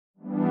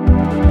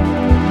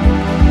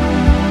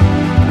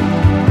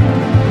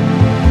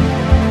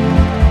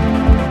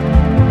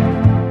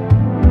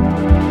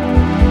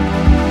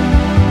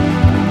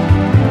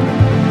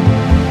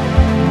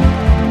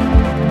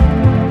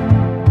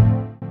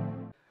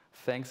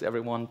Thanks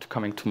everyone to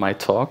coming to my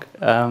talk.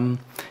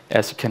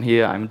 As you can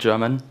hear, I'm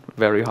German,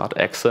 very hard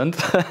accent.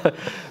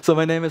 So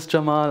my name is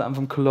Camal, I'm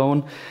from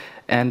Cologne,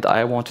 and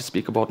I want to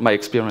speak about my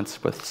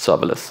experience with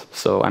serverless.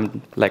 So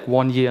I'm like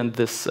 1 year in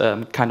this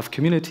kind of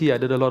community. I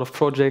did a lot of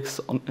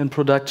projects in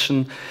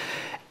production.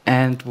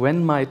 And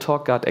when my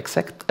talk got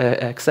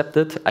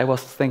accepted, I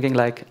was thinking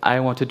like,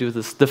 I want to do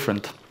this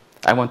different.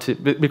 I want to,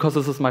 because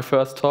this is my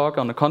first talk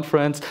on a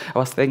conference, I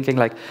was thinking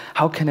like,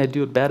 how can I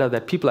do it better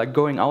that people are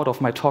going out of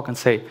my talk and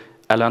say,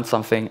 I learned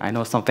something, I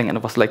know something, and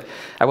it was like,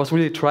 I was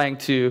really trying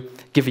to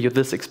give you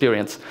this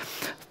experience.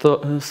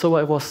 So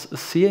I was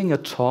seeing a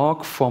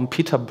talk from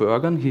Peter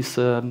Bergen, he's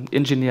an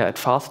engineer at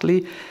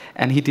Fastly,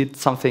 and he did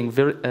something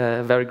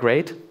very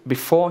great.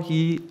 Before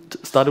he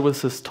started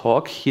with his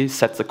talk, he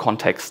set the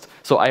context.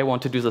 So I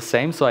want to do the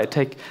same, so I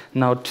take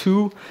now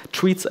 2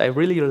 tweets I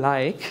really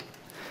like.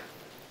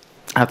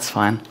 That's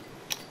fine.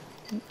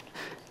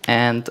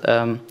 And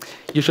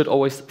you should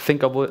always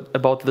think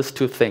about these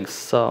 2 things.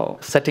 So,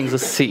 setting the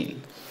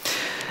scene.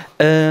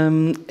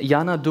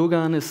 Jana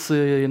Dogan is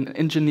an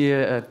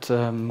engineer at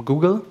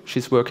Google.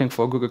 She's working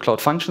for Google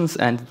Cloud Functions,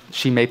 and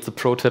she made the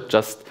pro tip,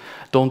 just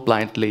don't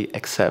blindly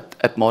accept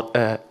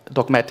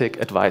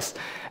dogmatic advice.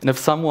 And if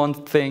someone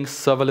thinks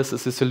serverless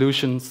is a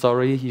solution,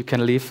 sorry, you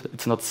can leave.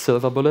 It's not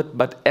silver bullet.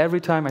 But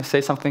every time I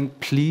say something,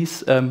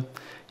 please,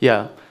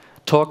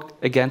 talk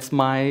against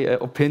my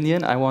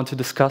opinion. I want to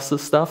discuss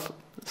this stuff.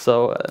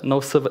 So no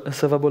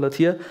silver bullet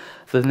here.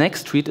 The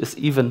next tweet is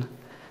even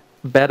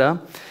better.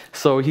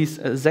 So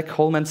Zach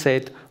Holman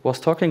was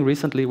talking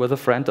recently with a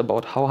friend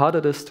about how hard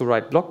it is to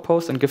write blog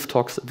posts and give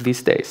talks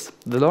these days.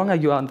 The longer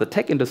you are in the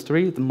tech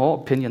industry, the more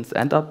opinions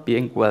end up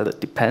being, well, it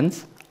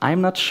depends.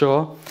 I'm not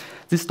sure.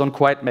 These don't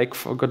quite make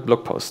for a good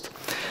blog post.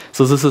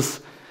 So this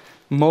is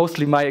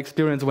mostly my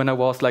experience when I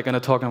was like in a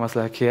talk and I was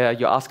like, yeah,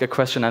 you ask a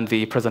question and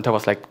the presenter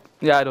was like,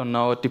 yeah, I don't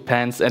know, it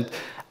depends. And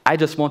I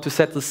just want to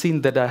set the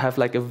scene that I have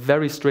like a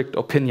very strict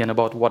opinion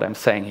about what I'm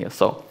saying here.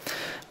 So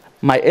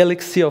my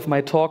elixir of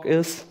my talk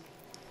is,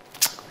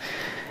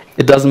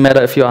 it doesn't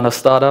matter if you're on a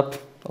startup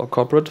or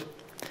corporate,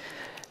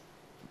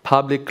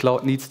 public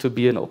cloud needs to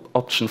be an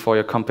option for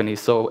your company.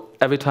 So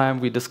every time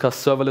we discuss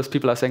serverless,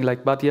 people are saying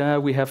like, but yeah,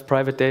 we have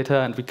private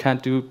data and we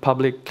can't do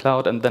public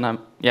cloud. And then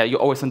you're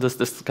always in this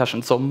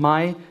discussion. So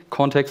my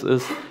context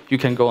is, you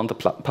can go on the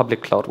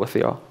public cloud with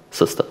your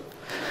system.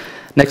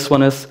 Next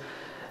one is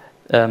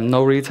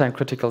no real-time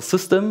critical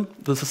system.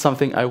 This is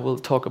something I will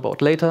talk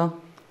about later.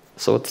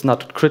 So it's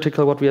not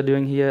critical what we are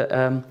doing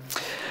here.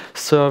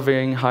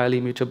 Serving highly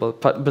immutable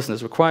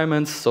business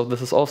requirements. So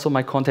this is also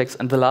my context.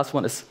 And the last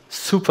one is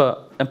super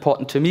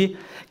important to me,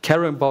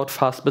 caring about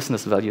fast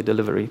business value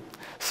delivery.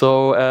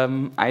 So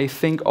I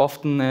think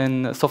often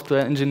in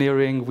software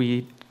engineering,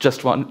 we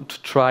just want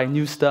to try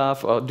new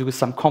stuff or do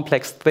some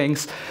complex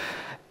things.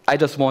 I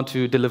just want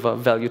to deliver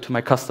value to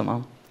my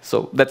customer.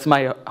 So that's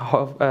my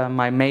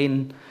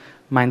main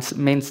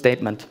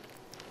statement.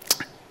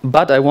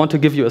 But I want to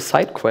give you a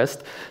side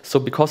quest. So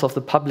because of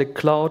the public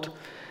cloud,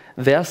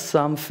 there are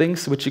some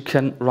things which you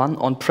can run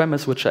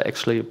on-premise which are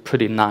actually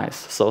pretty nice.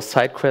 So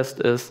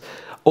SideQuest is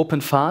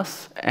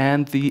OpenFast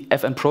and the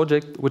FN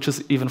project, which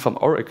is even from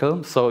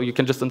Oracle. So you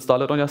can just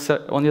install it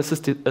on your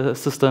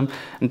system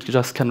and you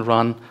just can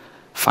run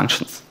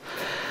functions.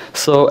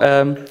 So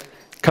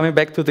coming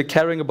back to the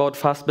caring about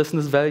fast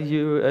business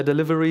value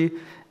delivery,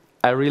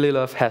 I really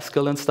love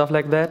Haskell and stuff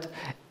like that.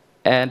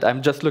 And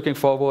I'm just looking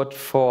forward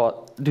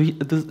for,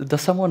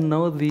 does someone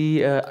know the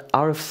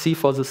RFC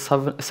for the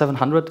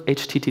 700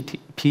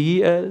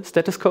 HTTP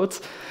status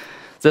codes?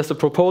 There's a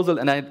proposal,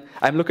 and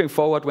I'm looking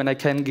forward when I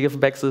can give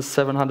back the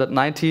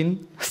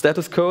 719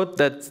 status code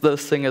that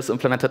this thing is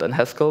implemented in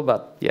Haskell,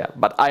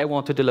 but I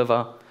want to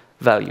deliver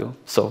value.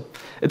 So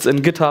it's in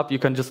GitHub, you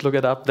can just look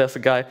it up. There's a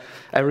guy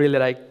I really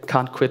like,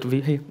 Can't Quit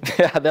V.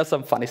 Yeah, there's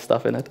some funny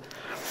stuff in it.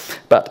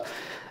 But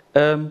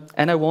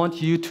and I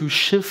want you to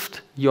shift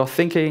your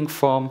thinking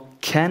from,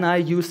 can I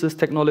use this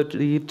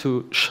technology,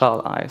 to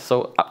shall I?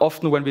 So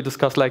often when we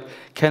discuss like,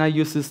 can I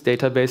use this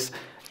database?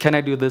 Can I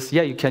do this?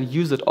 Yeah, you can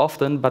use it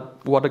often, but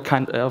what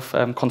kind of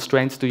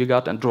constraints do you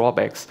got and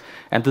drawbacks?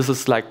 And this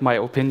is like my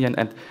opinion,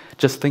 and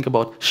just think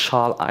about,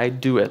 shall I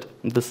do it?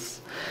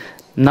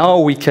 Now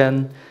we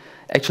can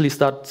actually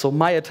start. So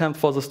my attempt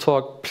for this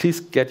talk, please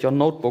get your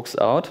notebooks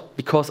out,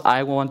 because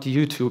I want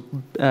you to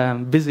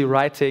busy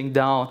writing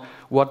down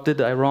what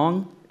did I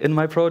wrong in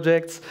my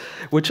projects,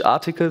 which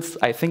articles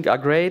I think are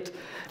great,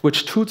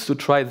 which tools to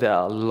try. There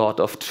are a lot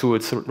of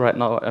tools right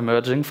now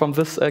emerging from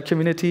this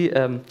community,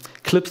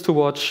 clips to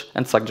watch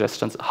and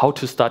suggestions, how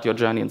to start your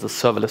journey in the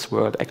serverless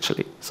world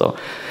actually. So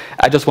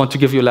I just want to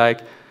give you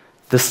like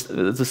the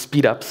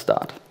speed up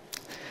start.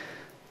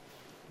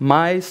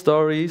 My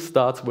story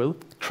starts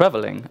with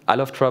traveling. I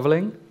love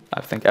traveling.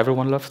 I think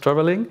everyone loves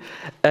traveling.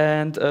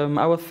 And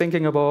I was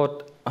thinking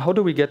about, how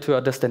do we get to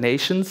our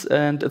destinations?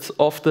 And it's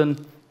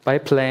often by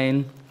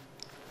plane,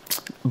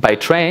 by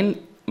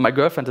train. My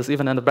girlfriend is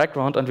even in the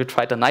background, and we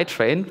tried a night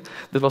train.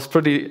 That was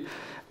pretty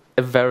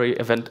a very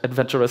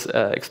adventurous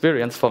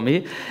experience for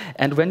me.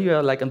 And when you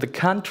are like in the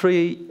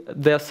country,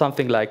 there's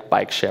something like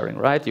bike sharing,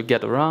 right? You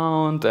get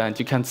around and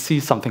you can see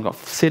something of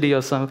the city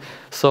or something.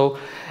 So,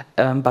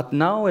 but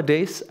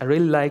nowadays, I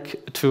really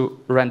like to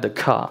rent a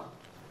car.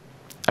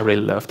 I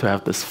really love to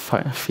have this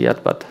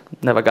Fiat, but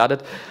never got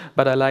it.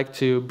 But I like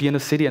to be in a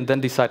city and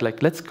then decide,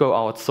 like, let's go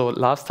out. So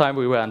last time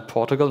we were in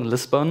Portugal, in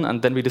Lisbon,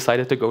 and then we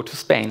decided to go to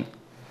Spain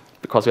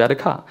because we had a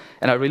car.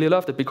 And I really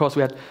loved it because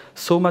we had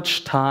so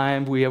much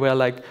time. We were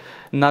like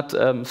not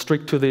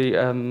strict to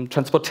the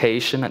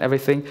transportation and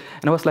everything.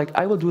 And I was like,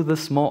 I will do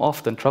this more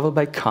often, travel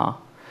by car.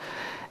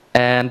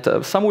 And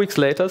some weeks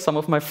later, some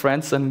of my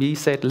friends and me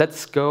said,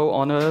 let's go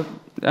on a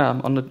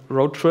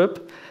road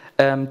trip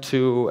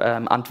to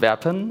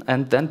Antwerpen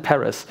and then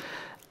Paris.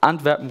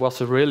 Antwerpen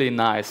was really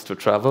nice to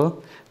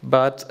travel,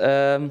 but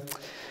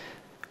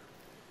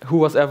who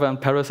was ever in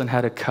Paris and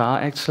had a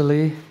car,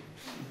 actually?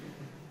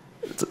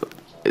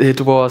 It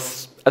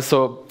was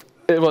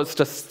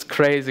just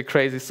crazy,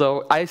 crazy.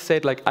 So I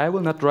said, like, I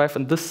will not drive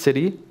in this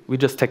city. We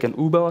just take an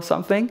Uber or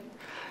something.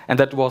 And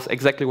that was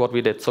exactly what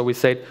we did. So we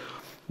said,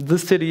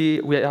 this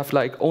city, we have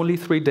like only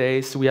 3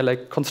 days. We are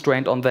like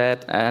constrained on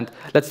that, and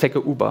let's take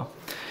an Uber.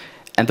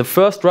 And the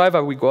first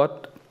driver we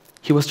got,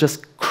 he was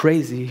just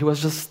crazy. He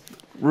was just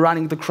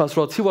running the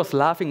crossroads. He was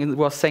laughing and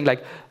was saying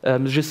like,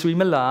 je suis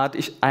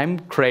malade, I'm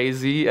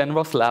crazy, and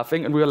was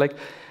laughing. And we were like,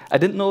 I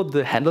didn't know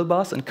the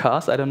handlebars in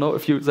cars. I don't know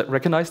if you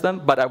recognize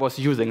them, but I was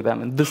using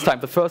them. And this time,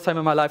 the first time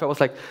in my life, I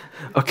was like,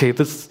 okay,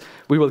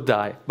 we will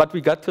die. But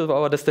we got to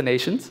our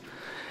destinations.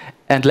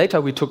 And later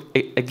we took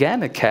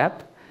again a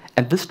cab,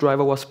 and this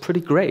driver was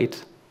pretty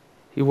great.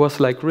 He was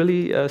like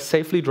really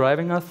safely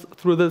driving us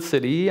through the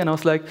city, and I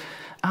was like,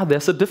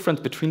 there's a difference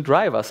between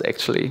drivers,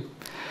 actually.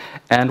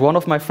 And one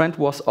of my friends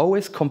was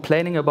always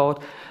complaining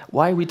about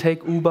why we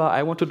take Uber,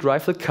 I want to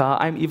drive the car,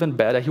 I'm even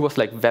better. He was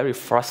like very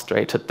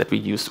frustrated that we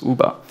use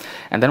Uber.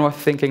 And then I was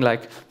thinking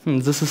like,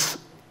 this is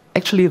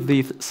actually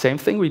the same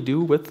thing we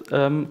do with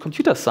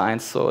computer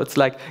science. So it's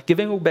like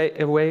giving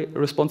away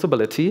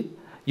responsibility,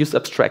 use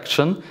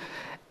abstraction,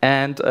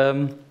 and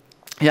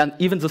and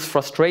even this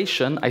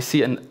frustration I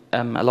see in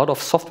a lot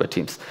of software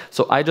teams.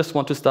 So I just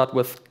want to start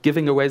with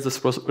giving away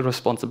this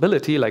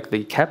responsibility, like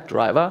the cab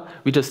driver.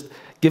 We just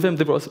give him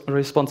the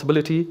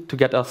responsibility to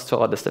get us to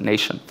our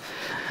destination.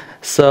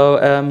 So,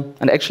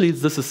 and actually,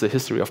 this is the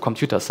history of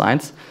computer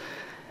science.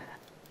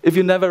 If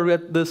you never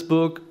read this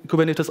book,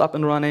 Kubernetes Up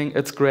and Running,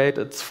 it's great.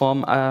 It's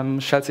from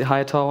Chelsea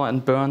Hightower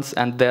and Burns,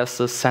 and there's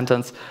this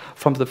sentence,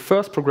 from the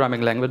first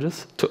programming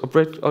languages to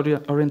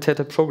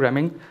object-oriented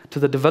programming to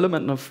the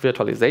development of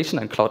virtualization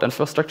and cloud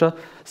infrastructure,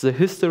 the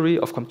history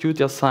of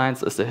computer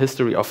science is the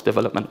history of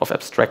development of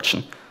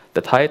abstraction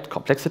that hide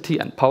complexity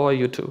and empower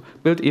you to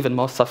build even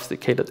more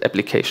sophisticated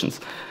applications.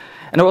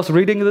 And I was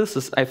reading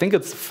this, I think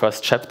it's the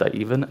first chapter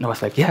even, and I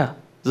was like, yeah,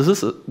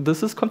 this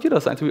is computer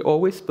science. We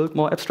always build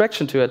more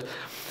abstraction to it.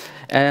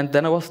 And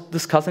then I was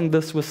discussing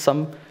this with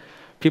some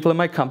people in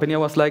my company. I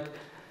was like,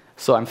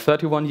 so I'm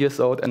 31 years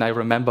old, and I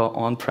remember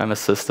on-premise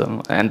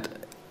system. And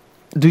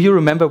do you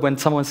remember when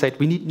someone said,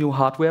 we need new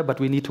hardware, but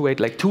we need to wait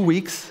like 2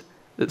 weeks?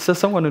 Is there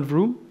someone in the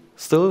room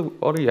still?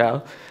 Oh, yeah.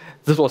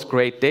 This was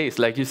great days.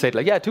 Like you said,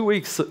 like, yeah, 2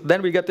 weeks.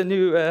 Then we got the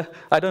new,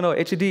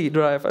 HDD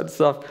drive and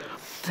stuff.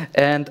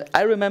 And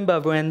I remember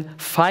when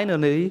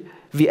finally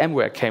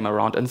VMware came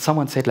around, and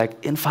someone said,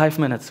 like, in 5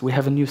 minutes, we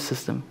have a new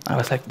system. I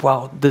was like,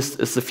 wow, this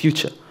is the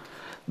future.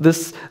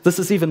 This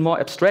is even more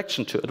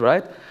abstraction to it,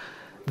 right?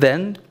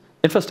 Then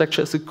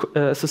infrastructure as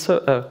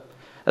a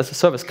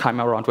service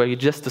came around, where you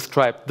just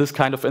described this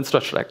kind of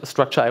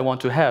infrastructure I want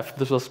to have.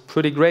 This was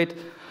pretty great.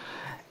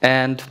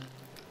 And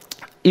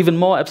even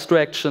more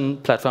abstraction,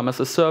 platform as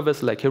a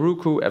service, like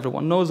Heroku,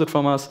 everyone knows it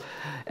from us.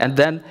 And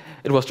then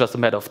it was just a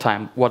matter of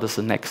time. What is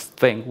the next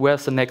thing?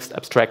 Where's the next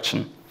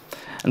abstraction?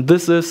 And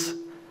this is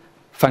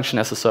function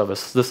as a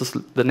service. This is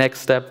the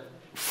next step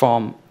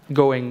from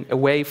going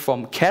away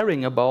from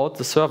caring about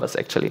the service,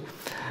 actually.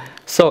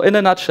 So in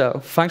a nutshell,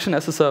 function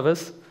as a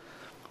service,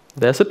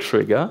 there's a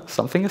trigger,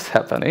 something is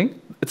happening.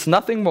 It's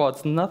nothing more,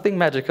 it's nothing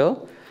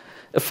magical.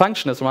 A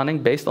function is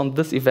running based on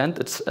this event,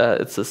 it's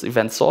this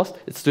event source,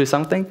 it's doing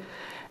something,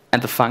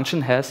 and the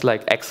function has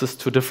like access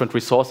to different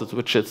resources,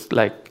 which is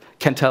like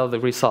can tell the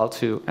result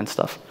to and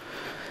stuff.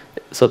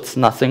 So it's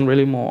nothing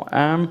really more.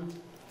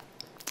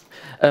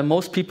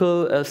 Most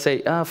people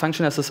say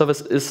function as a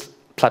service is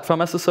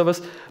platform as a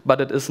service, but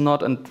it is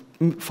not. And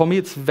for me,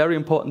 it's very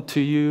important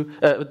to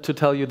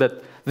tell you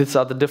that these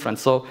are the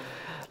difference. So,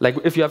 like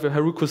if you have your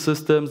Heroku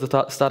system,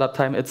 the startup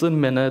time it's in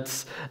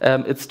minutes,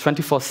 it's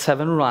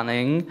 24/7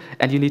 running,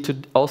 and you need to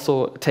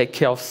also take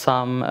care of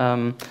some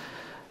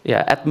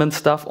admin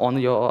stuff on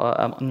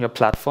your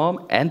platform,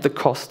 and the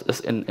cost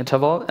is in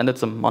interval, and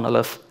it's a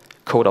monolith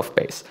code of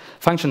base.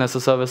 Function as a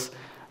service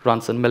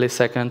runs in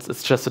milliseconds.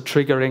 It's just a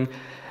triggering.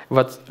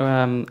 But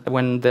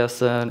when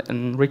there's a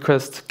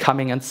request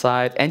coming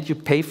inside and you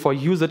pay for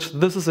usage,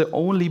 this is the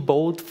only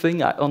bold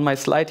thing on my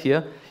slide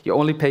here. You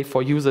only pay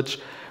for usage,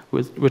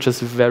 which is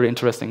very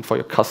interesting for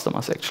your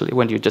customers, actually,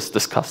 when you just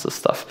discuss this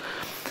stuff.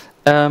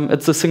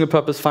 It's a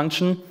single-purpose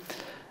function.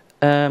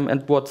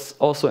 And what's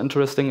also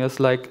interesting is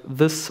like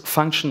this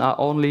function are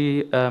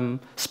only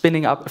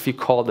spinning up if you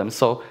call them.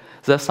 So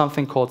there's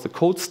something called the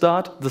cold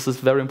start. This is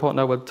very important.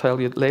 I will tell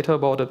you later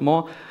about it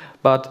more.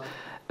 But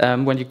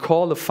when you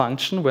call a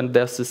function, when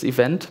there's this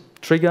event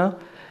trigger,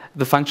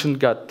 the function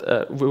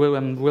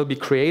will be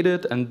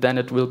created, and then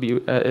it will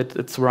be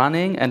it's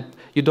running, and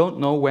you don't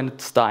know when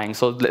it's dying.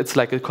 So it's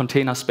like a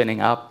container spinning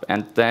up,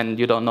 and then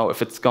you don't know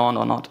if it's gone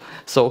or not.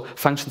 So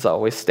functions are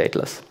always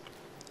stateless.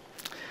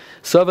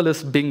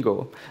 Serverless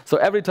bingo. So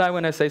every time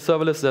when I say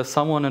serverless, there's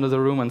someone in the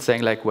room and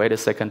saying like, wait a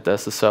second,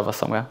 there's a server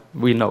somewhere.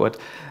 We know it.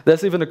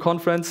 There's even a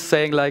conference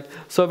saying like,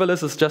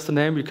 serverless is just a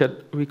name. We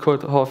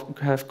could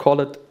have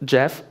called it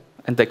Jeff,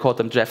 and they called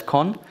them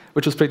JeffCon,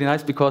 which was pretty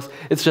nice because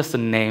it's just a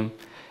name.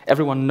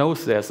 Everyone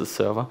knows there's a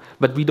server,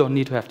 but we don't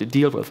need to have to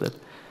deal with it.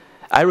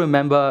 I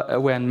remember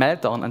when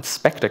Meltdown and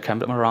Spectre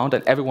came around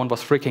and everyone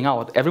was freaking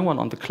out. Everyone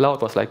on the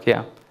cloud was like,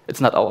 yeah, it's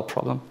not our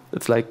problem.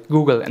 It's like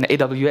Google and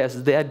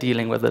AWS, they're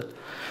dealing with it.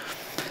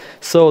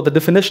 So the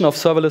definition of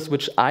serverless,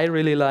 which I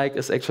really like,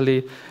 is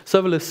actually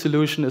serverless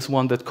solution is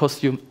one that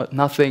costs you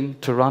nothing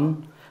to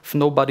run if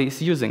nobody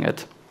is using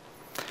it.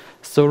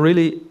 So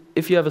really,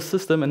 if you have a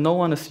system and no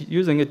one is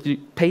using it, you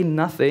pay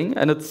nothing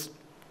and it's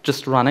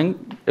just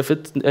running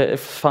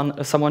if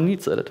someone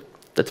needs it.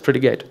 That's pretty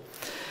great.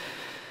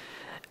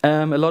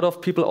 A lot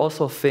of people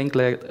also think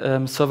like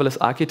serverless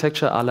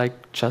architecture are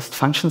like just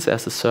functions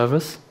as a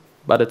service,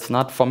 but it's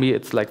not. For me,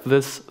 it's like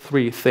this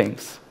three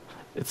things.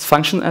 It's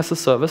function as a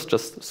service,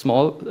 just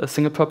small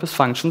single-purpose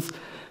functions,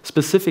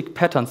 specific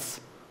patterns.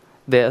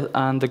 There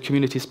are the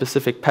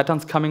community-specific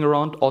patterns coming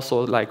around,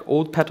 also like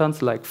old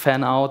patterns, like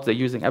fan-out, they're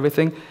using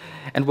everything.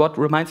 And what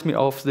reminds me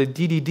of the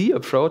DDD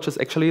approach is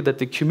actually that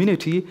the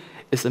community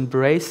is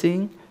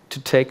embracing to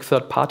take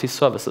third-party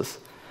services.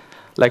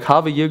 Like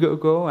half a year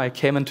ago, I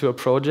came into a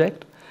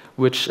project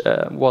which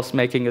was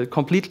making a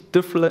completely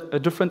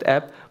different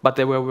app, but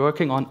they were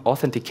working on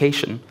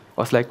authentication.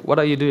 I was like, what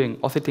are you doing?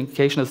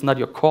 Authentication is not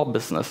your core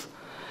business.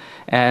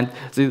 And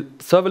the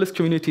serverless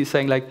community is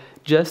saying, like,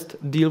 just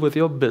deal with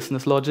your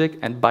business logic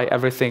and buy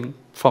everything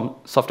from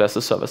software as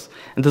a service.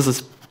 And this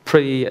is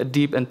pretty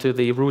deep into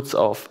the roots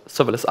of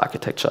serverless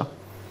architecture.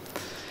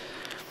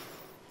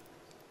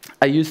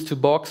 I used to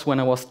box when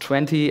I was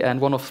 20,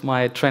 and one of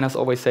my trainers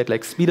always said,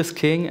 like, speed is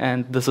king,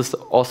 and this is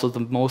also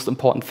the most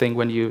important thing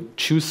when you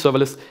choose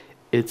serverless.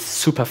 It's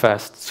super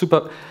fast.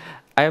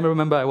 I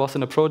remember I was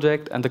in a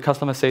project, and the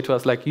customer said to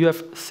us, like, you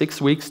have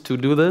 6 weeks to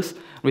do this.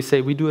 We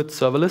say, we do it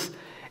serverless,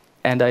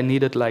 and I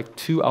needed like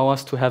 2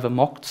 hours to have a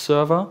mocked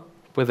server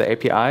with the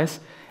APIs,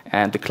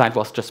 and the client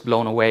was just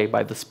blown away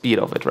by the speed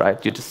of it,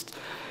 right? You just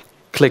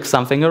click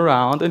something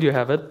around and you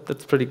have it.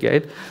 That's pretty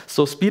great.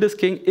 So speed is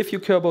king. If you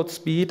care about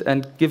speed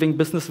and giving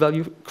business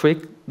value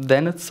quick,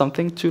 then it's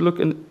something to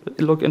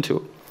look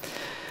into.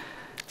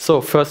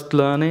 So first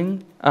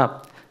learning.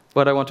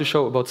 What I want to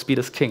show about speed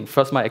is king.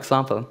 First, my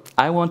example.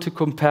 I want to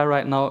compare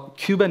right now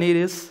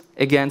Kubernetes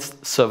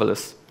against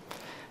serverless.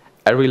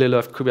 I really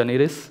love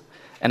Kubernetes.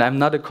 And I'm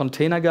not a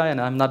container guy and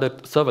I'm not a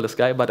serverless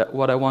guy, but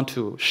what I want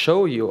to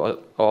show you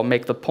or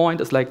make the point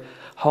is like,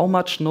 how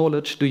much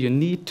knowledge do you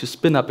need to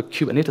spin up a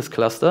Kubernetes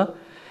cluster?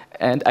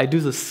 And I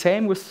do the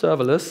same with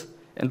serverless,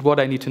 and what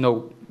I need to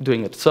know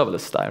doing it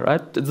serverless style,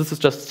 right? This is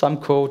just some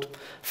code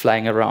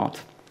flying around.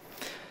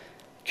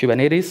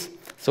 Kubernetes.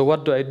 So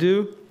what do I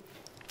do?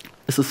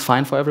 This is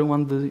fine for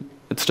everyone.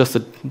 It's just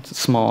a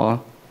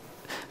small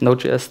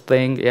Node.js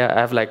thing.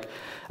 Yeah,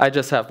 I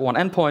just have one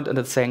endpoint, and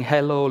it's saying,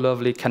 hello,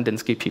 lovely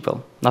KanDDDinsky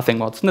people. Nothing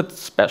more. It's not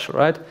special,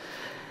 right?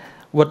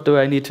 What do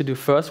I need to do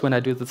first when I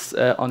do this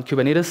on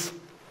Kubernetes?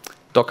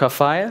 Docker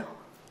file.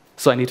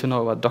 So I need to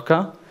know about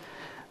Docker.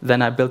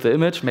 Then I build the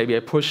image. Maybe I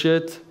push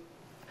it.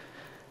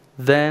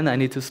 Then I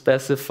need to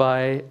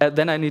specify.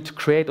 Then I need to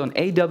create on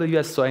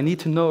AWS. So I need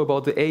to know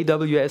about the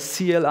AWS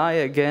CLI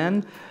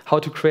again, how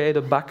to create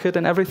a bucket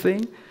and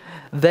everything.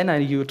 Then I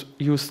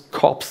use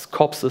COPS.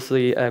 COPS is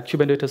the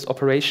Kubernetes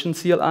operation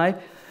CLI.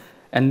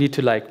 And need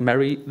to like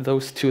marry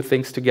those two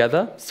things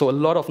together. So a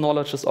lot of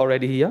knowledge is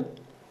already here.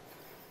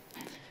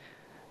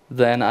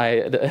 Then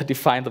I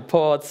define the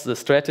pods, the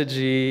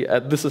strategy.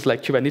 This is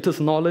like Kubernetes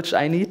knowledge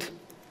I need.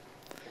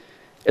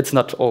 It's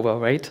not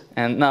overweight.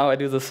 And now I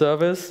do the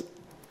service.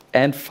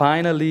 And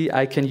finally,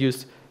 I can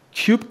use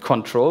kube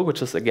control,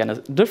 which is again a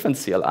different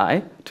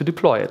CLI, to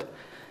deploy it.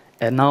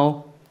 And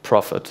now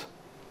profit.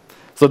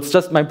 So it's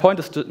just, my point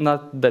is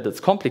not that it's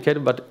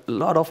complicated, but a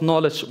lot of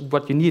knowledge,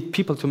 what you need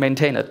people to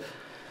maintain it.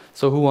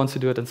 So who wants to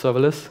do it in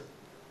serverless?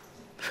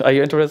 Are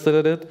you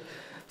interested in it?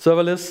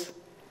 Serverless.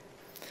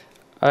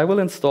 I will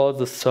install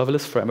the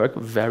serverless framework,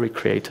 very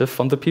creative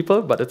from the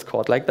people, but it's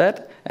called like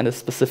that, and a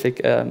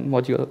specific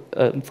module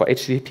for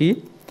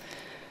HTTP.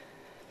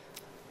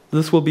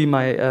 This will be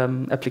my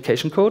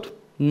application code.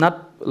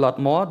 Not a lot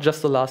more,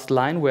 just the last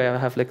line where I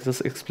have like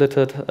this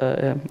explicit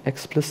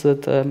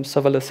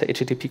serverless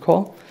HTTP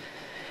call.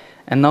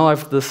 And now I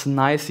have this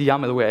nice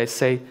YAML where I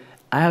say,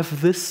 I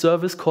have this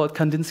service called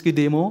KanDDDinsky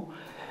demo.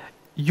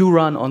 you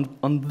run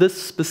on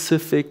this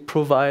specific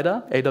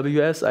provider,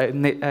 AWS.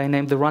 I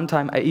named the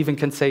runtime. I even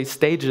can say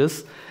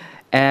stages,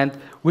 and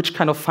which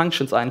kind of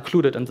functions are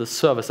included in this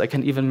service. I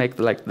can even make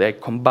they're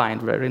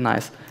combined, very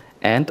nice.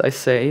 And I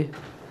say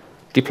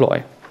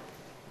deploy.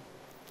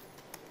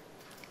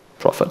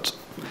 Profit.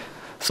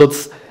 So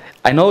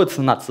I know it's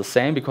not the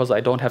same because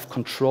I don't have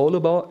control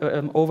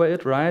over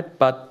it, right?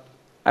 But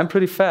I'm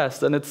pretty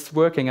fast and it's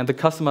working and the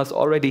customer is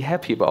already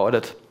happy about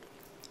it.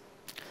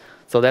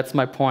 So that's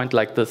my point,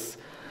 like this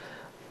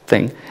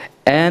thing.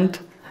 And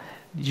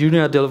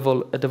junior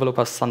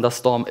developer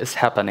thunderstorm is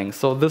happening.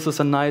 So this is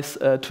a nice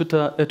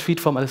tweet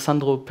from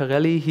Alessandro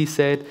Perelli. He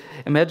said,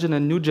 imagine a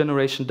new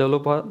generation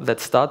developer that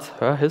starts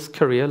his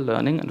career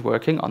learning and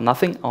working on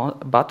nothing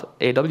but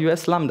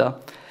AWS Lambda.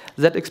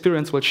 That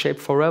experience will shape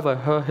forever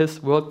his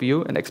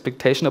worldview and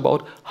expectation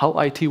about how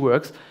IT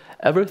works.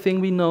 Everything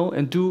we know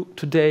and do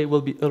today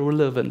will be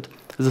irrelevant.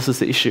 This is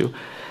the issue.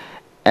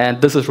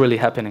 And this is really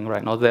happening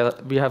right now.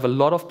 We have a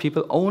lot of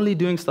people only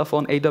doing stuff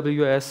on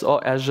AWS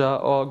or Azure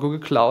or Google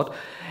Cloud.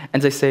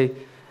 And they say,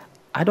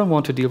 I don't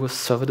want to deal with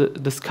server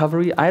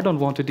discovery. I don't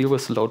want to deal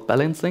with load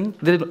balancing.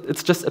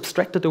 It's just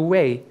abstracted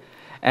away.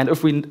 And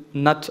if we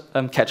not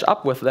catch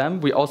up with them,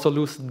 we also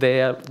lose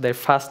their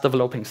fast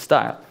developing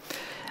style.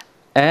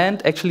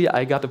 And actually,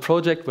 I got a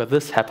project where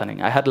this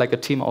happening. I had like a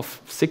team of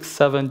 6,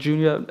 7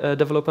 junior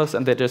developers,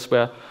 and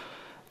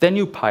they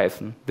knew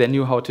Python. They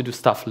knew how to do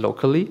stuff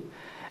locally.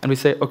 And we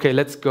say, OK,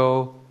 let's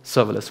go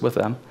serverless with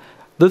them.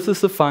 This is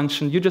the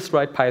function. You just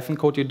write Python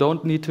code. You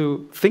don't need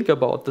to think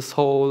about this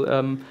whole,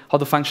 how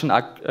the functions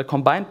are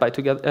combined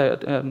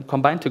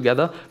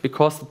together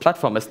because the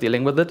platform is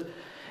dealing with it.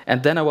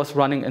 And then I was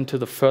running into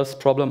the first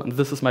problem. And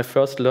this is my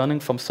first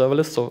learning from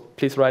serverless, so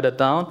please write it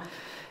down.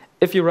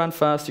 If you run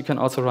fast, you can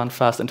also run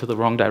fast into the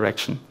wrong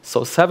direction.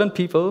 So 7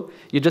 people,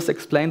 you just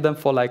explain them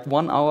for like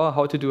 1 hour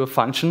how to do a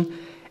function,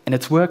 and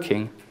it's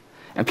working.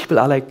 And people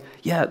are like,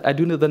 yeah, I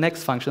do the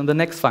next function, the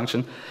next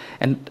function.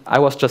 And I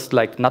was just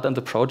like not in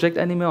the project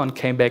anymore and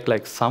came back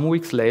like some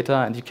weeks later,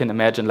 and you can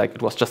imagine like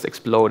it was just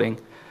exploding.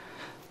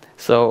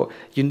 So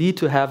you need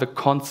to have a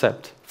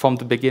concept from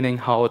the beginning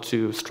how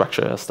to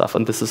structure your stuff,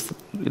 and this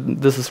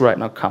is right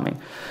now coming.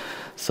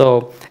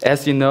 So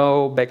as you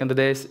know, back in the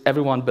days,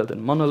 everyone built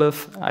in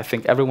monolith. I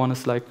think everyone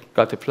is like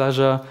guilty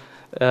pleasure.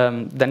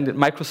 Then the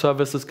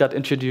microservices got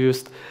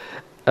introduced.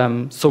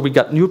 So we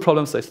got new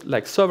problems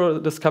like server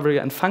discovery,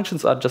 and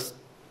functions are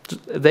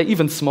they're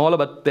even smaller,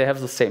 but they have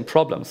the same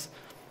problems.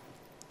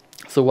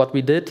 So what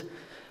we did,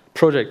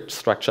 project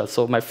structure.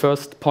 So my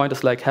first point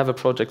is like have a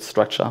project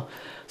structure.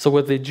 So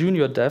with the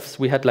junior devs,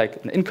 we had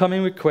like an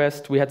incoming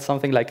request. We had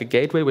something like a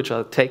gateway, which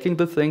are taking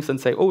the things and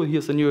say, oh,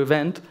 here's a new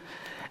event.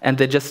 And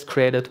they just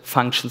created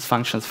functions,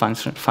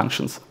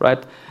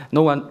 right?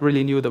 No one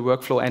really knew the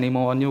workflow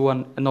anymore. No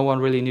one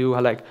really knew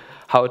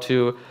how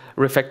to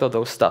refactor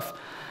those stuff.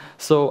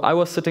 So I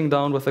was sitting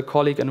down with a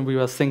colleague, and we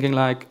were thinking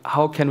like,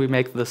 how can we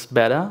make this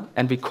better?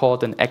 And we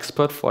called an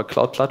expert for a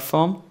cloud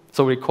platform.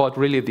 So we called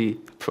really the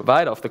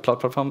provider of the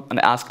cloud platform and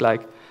asked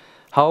like,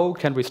 how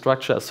can we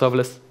structure a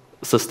serverless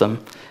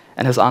system?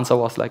 And his answer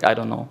was like, I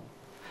don't know.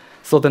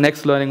 So the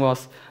next learning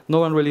was, no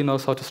one really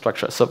knows how to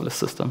structure a serverless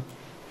system.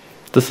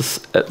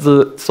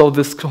 So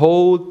this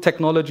whole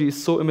technology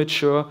is so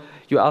immature.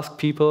 You ask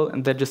people,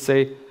 and they just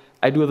say,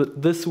 I do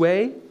it this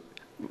way,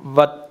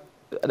 but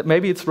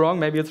maybe it's wrong,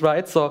 maybe it's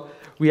right. So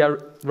we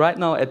are right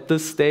now at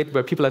this state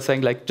where people are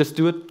saying, like, just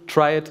do it,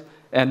 try it,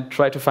 and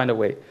try to find a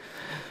way.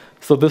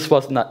 So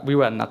we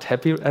were not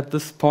happy at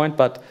this point,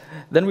 but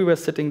then we were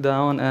sitting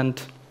down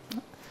and,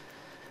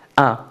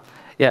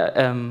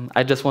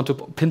 I just want to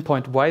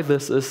pinpoint why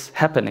this is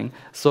happening.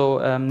 So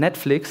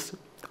Netflix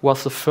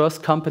was the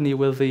first company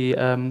with the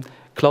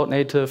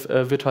cloud-native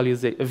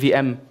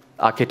VM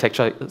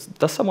architecture.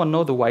 Does someone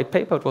know the white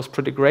paper? It was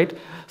pretty great.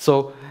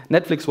 So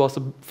Netflix was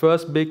the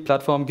first big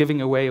platform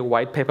giving away a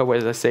white paper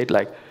where they said,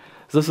 like,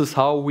 this is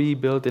how we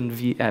build a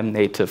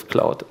VM-native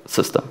cloud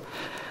system.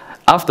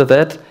 After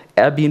that,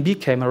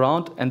 Airbnb came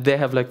around, and they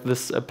have like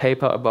this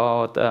paper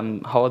about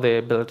how they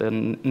built a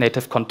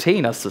native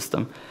container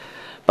system.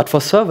 But for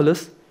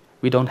serverless,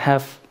 we don't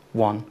have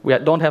one. We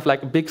don't have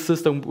like a big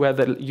system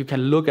where you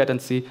can look at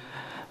and see,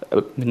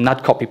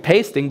 not copy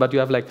pasting, but you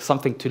have like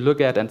something to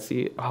look at and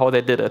see how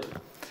they did it.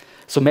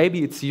 So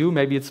maybe it's you,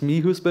 maybe it's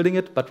me who's building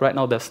it, but right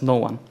now there's no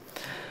one.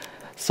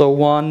 So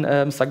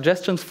one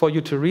suggestion for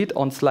you to read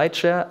on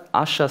SlideShare,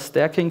 Asher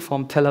Sterking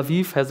from Tel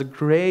Aviv has a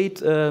great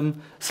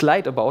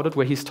slide about it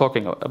where he's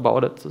talking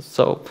about it.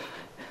 So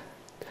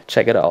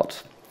check it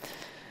out.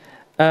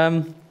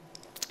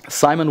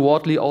 Simon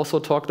Wardley also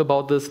talked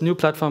about this. New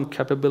platform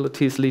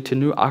capabilities lead to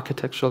new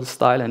architectural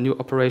style and new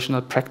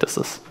operational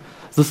practices.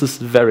 This is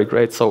very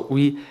great. So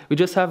we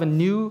just have a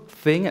new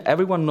thing.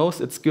 Everyone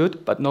knows it's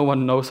good, but no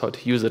one knows how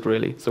to use it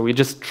really. So we're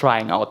just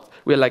trying out.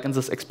 We're like in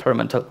this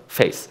experimental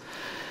phase.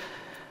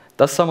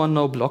 Does someone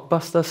know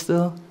Blockbuster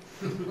still?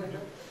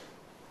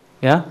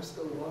 Yeah?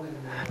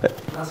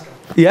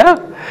 Yeah?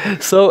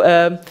 So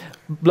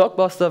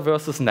Blockbuster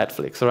versus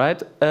Netflix,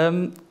 right?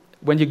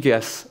 When you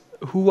guess,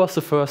 who was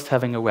the first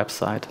having a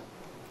website?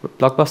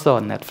 Blockbuster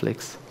or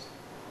Netflix?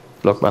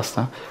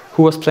 Blockbuster.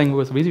 Who was playing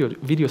with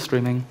video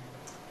streaming?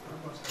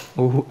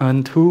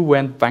 And who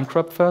went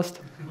bankrupt first?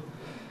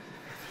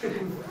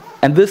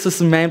 And this is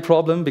the main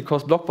problem,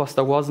 because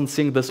Blockbuster wasn't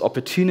seeing this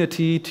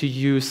opportunity to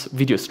use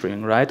video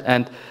streaming, right?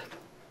 And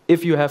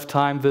if you have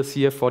time this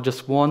year for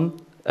just one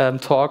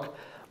talk,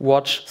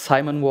 watch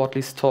Simon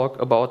Wardley's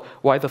talk about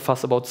why the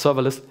fuss about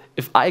serverless.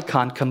 If I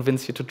can't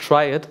convince you to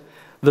try it,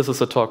 this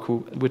is a talk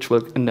which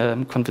will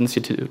convince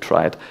you to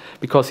try it.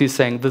 Because he's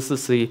saying this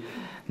is the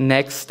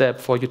next step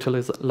for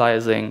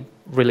utilizing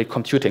really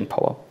computing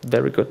power.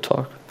 Very good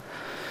talk.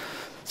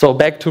 So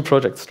back to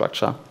project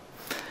structure.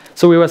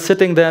 So we were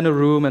sitting there in a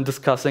room and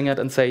discussing it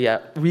and say, yeah,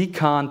 we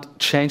can't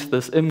change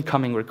this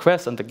incoming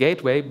request and the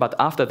gateway, but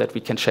after that we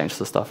can change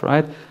the stuff,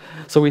 right?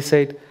 So we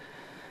said,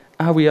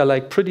 we are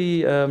like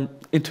pretty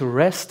into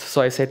REST.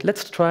 So I said,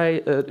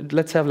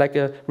 let's have like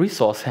a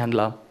resource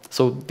handler.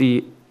 So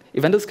the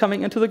event is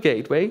coming into the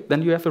gateway,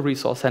 then you have a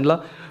resource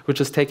handler,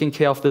 which is taking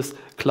care of this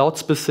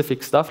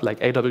cloud-specific stuff like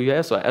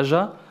AWS or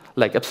Azure,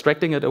 like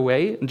abstracting it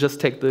away and just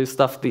take the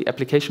stuff the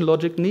application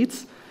logic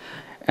needs.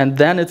 And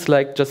then it's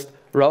like just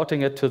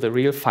routing it to the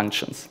real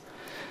functions.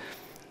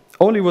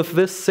 Only with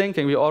this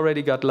thinking, we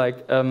already got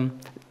like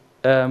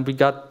we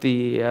got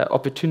the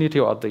opportunity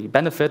or the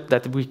benefit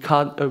that we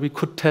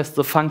could test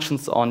the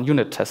functions on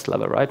unit test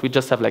level, right? We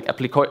just have like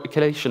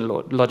application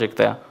logic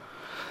there.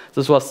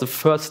 This was the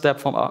first step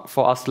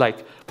for us,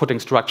 like putting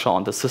structure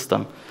on the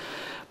system.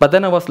 But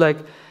then I was like,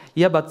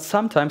 yeah, but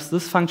sometimes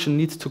this function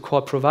needs to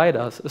call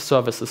provider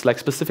services, like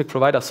specific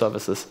provider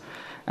services.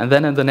 And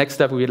then in the next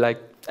step, we like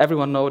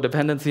everyone know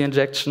dependency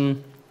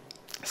injection.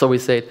 So we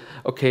say,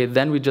 okay,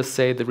 then we just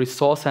say the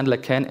resource handler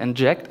can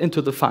inject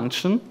into the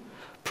function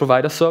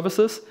provider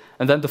services,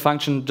 and then the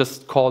function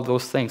just call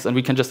those things, and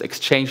we can just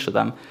exchange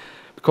them.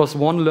 Because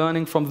one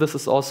learning from this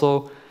is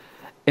also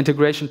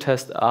integration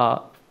tests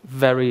are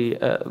very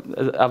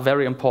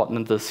important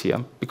in this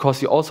here,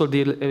 because you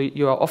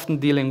are often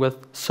dealing with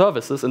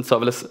services in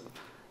serverless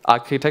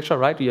architecture,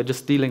 right? You are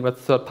just dealing with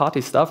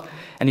third-party stuff,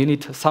 and you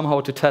need to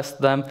somehow to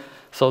test them.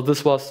 So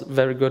this was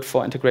very good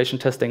for integration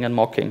testing and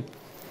mocking.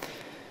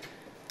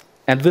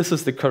 And this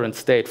is the current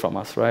state from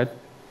us, right?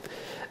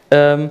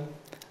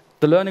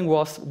 The learning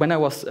was, when I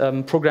was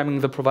programming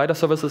the provider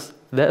services,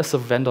 there is a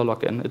vendor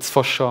login. It's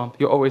for sure.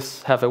 You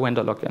always have a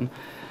vendor login.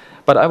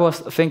 But I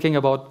was thinking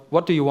about,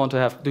 what do you want to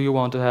have? Do you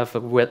want to have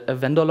a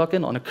vendor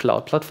login on a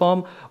cloud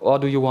platform? Or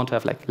do you want to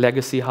have like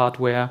legacy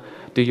hardware?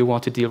 Do you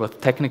want to deal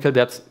with technical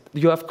debts?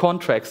 You have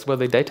contracts with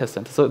the data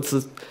center. So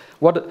it's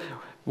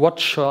what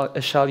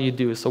shall you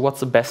do? So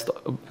what's the best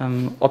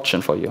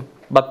option for you?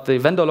 But the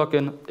vendor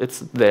login, it's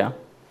there.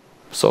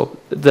 So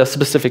there are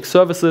specific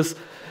services.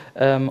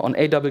 On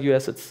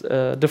AWS, it's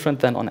different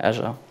than on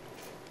Azure.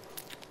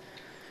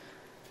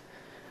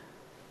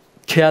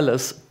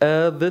 Careless.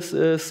 This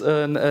is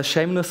a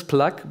shameless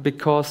plug,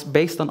 because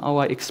based on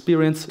our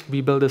experience,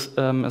 we built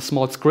a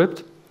small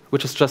script,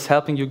 which is just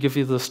helping you, give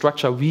you the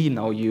structure we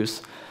now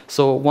use.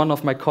 So one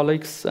of my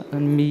colleagues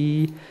and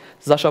me,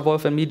 Sasha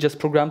Wolf and me, just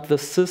programmed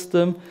this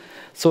system.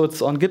 So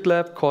it's on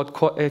GitLab called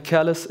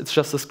Careless. It's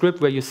just a script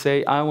where you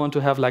say, I want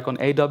to have like on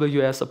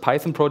AWS a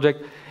Python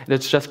project. And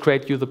it's just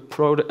create you the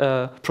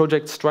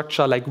project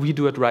structure like we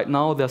do it right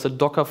now. There's a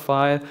Docker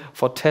file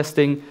for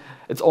testing.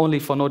 It's only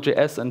for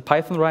Node.js and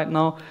Python right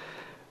now.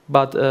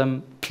 But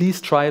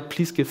please try it.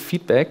 Please give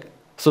feedback.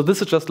 So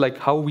this is just like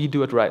how we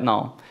do it right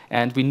now.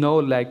 And we know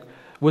like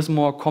with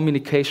more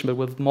communication, but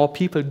with more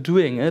people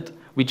doing it,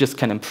 we just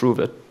can improve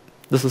it.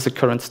 This is the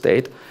current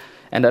state.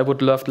 And I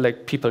would love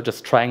like people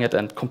just trying it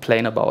and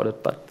complain about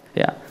it, but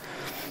yeah.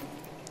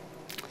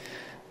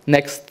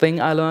 Next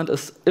thing I learned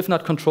is, if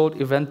not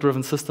controlled,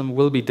 event-driven system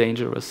will be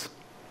dangerous.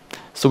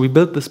 So we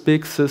built this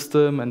big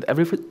system, and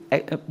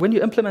when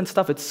you implement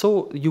stuff, it's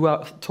so, you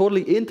are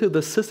totally into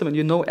the system and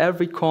you know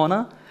every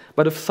corner,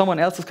 but if someone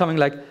else is coming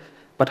like,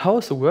 but how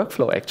is the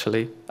workflow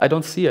actually? I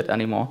don't see it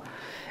anymore.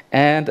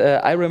 And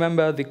I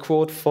remember the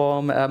quote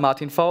from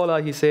Martin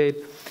Fowler. He said,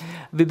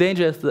 the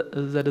danger is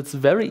that it's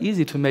very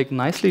easy to make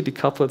nicely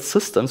decoupled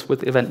systems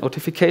with event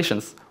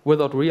notifications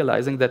without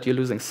realizing that you're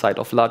losing sight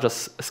of larger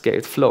scale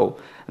flow,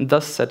 and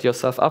thus set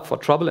yourself up for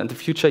trouble in the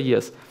future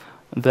years.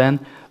 And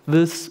then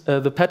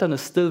the pattern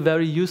is still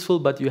very useful,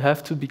 but you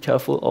have to be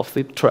careful of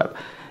the trap.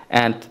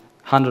 And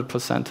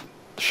 100%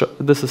 sure,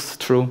 this is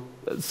true.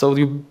 So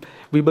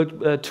we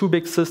built two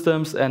big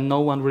systems, and no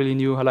one really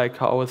knew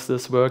how is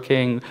this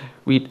working.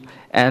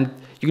 And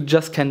you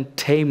just can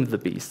tame the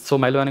beast. So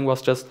my learning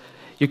was just,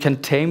 you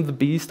can tame the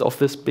beast of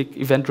this big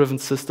event-driven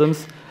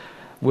systems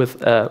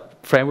with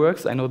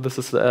frameworks. I know this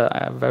is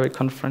very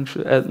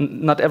confrontational.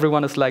 Not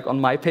everyone is like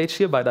on my page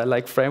here, but I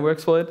like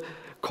frameworks for it,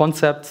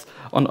 concepts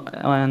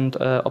and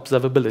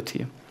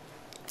observability.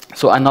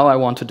 So now I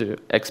want to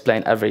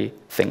explain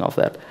everything of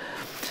that.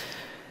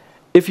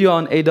 If you're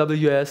on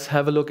AWS,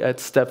 have a look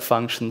at step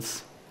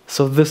functions.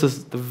 So this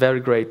is the very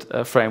great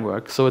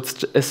framework. So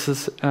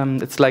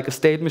it's like a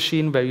state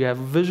machine where you have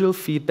visual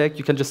feedback.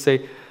 You can just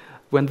say,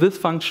 when this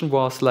function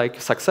was like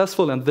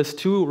successful and this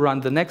too,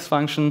 run the next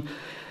function.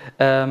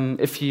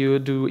 If you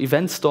do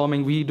event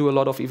storming, we do a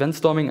lot of event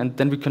storming, and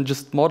then we can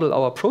just model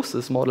our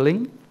process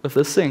modeling with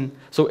this thing.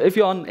 So if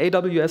you're on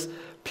AWS,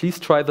 please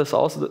try this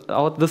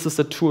out. This is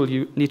a tool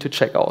you need to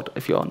check out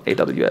if you're on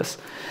AWS.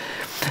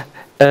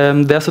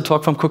 There's a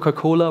talk from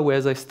Coca-Cola where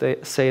they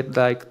say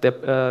like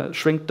they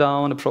shrink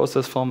down a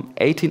process from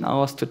 18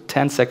 hours to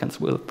 10 seconds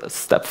with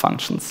step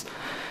functions.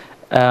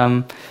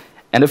 And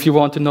if you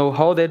want to know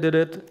how they did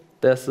it,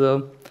 there's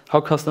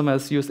how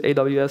customers use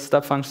AWS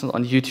step functions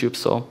on YouTube.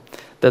 So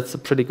that's a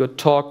pretty good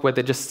talk where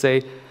they just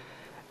say,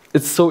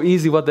 it's so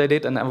easy what they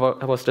did, and I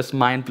was just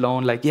mind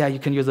blown, like, yeah, you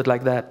can use it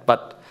like that.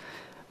 But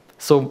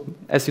so,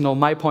 as you know,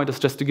 my point is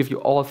just to give you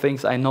all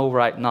things I know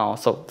right now.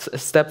 So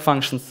step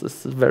functions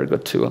is a very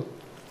good tool.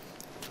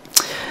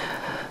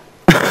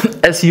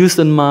 As used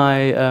in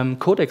my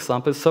code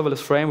example,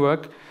 serverless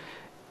framework,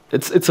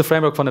 it's a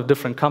framework from a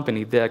different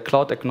company. They're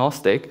cloud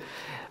agnostic.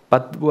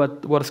 But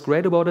what is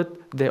great about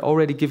it, they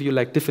already give you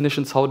like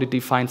definitions how to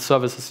define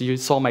services. You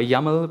saw my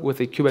YAML with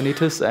the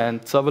Kubernetes and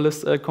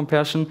serverless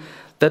comparison.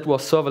 That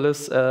was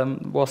serverless,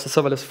 was a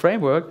serverless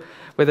framework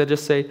where they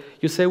just say,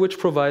 you say which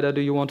provider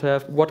do you want to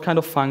have, what kind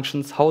of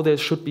functions, how they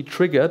should be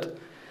triggered.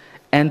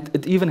 And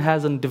it even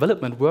has a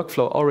development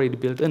workflow already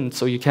built in.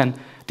 So you can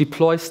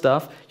deploy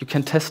stuff, you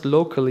can test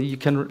locally, you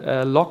can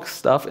log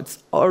stuff.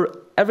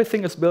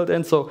 Everything is built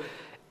in. So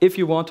if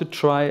you want to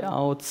try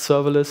out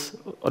serverless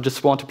or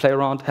just want to play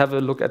around, have a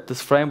look at this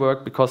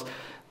framework, because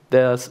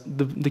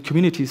the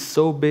community is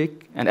so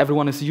big and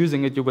everyone is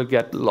using it, you will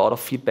get a lot of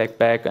feedback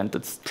back, and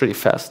it's pretty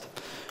fast.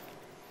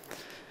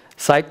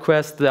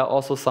 SideQuest, there are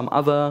also some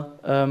other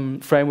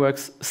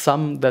frameworks.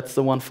 That's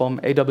the one from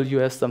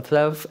AWS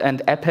themselves,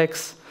 and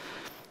Apex.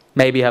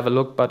 Maybe have a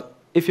look, but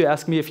if you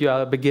ask me if you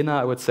are a beginner,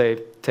 I would say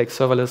take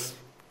serverless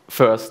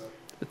first.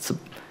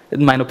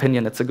 In my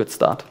opinion, it's a good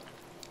start.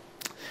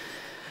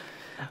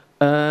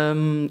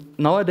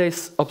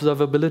 Nowadays,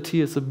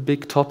 observability is a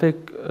big topic.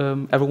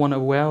 Everyone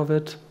aware of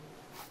it?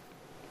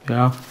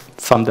 Yeah,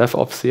 some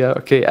DevOps here.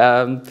 Okay.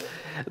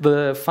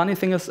 The funny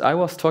thing is, I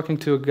was talking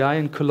to a guy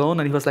in Cologne,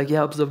 and he was like, yeah,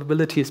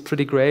 observability is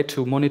pretty great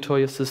to monitor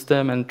your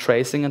system and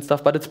tracing and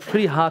stuff, but it's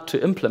pretty hard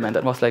to implement.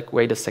 And I was like,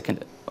 wait a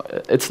second,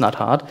 it's not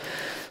hard.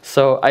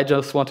 So I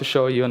just want to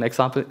show you an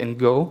example in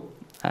Go.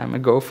 I'm a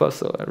Gopher,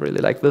 so I really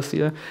like this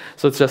here.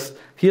 So it's just,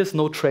 here's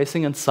no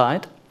tracing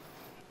inside.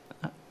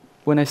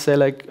 When I say,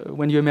 like,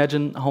 when you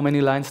imagine how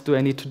many lines do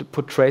I need to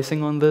put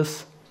tracing on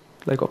this,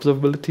 like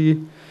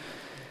observability,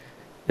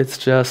 it's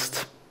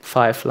just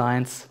 5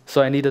 lines.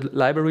 So I need a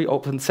library,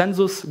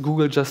 OpenCensus.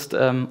 Google just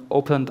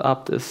opened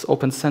up this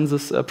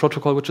OpenCensus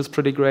protocol, which is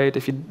pretty great.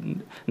 If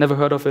you never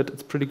heard of it,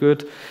 it's pretty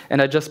good.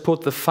 And I just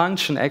put the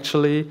function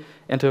actually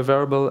into a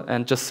variable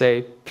and just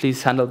say,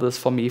 please handle this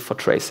for me for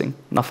tracing,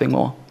 nothing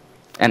more.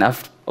 And I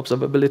have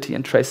observability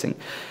and tracing.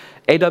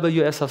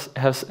 AWS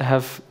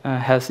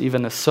has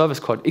even a service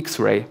called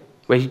X-Ray,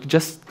 where you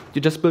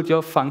just build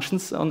your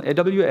functions on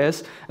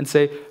AWS and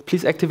say,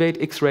 please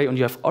activate X-Ray, and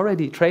you have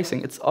already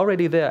tracing. It's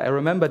already there. I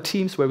remember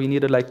teams where we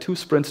needed like 2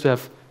 sprints to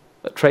have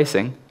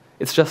tracing.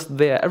 It's just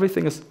there.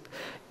 Everything is,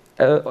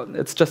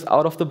 it's just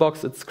out of the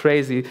box. It's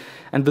crazy.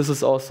 And this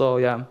is also,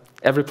 yeah,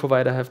 every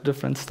provider have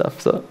different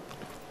stuff. So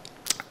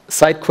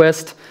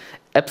SideQuest,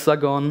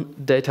 Epsagon,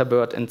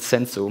 Databird, and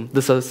Sensu.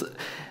 This is,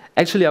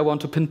 actually, I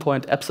want to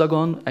pinpoint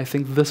Epsagon. I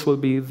think this will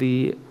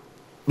be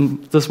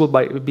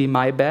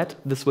my bet.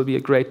 This will be a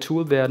great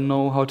tool. They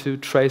know how to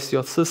trace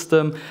your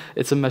system.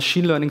 It's a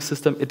machine learning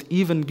system. It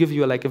even gives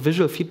you like a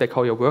visual feedback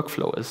how your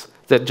workflow is.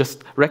 They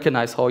just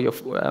recognize how your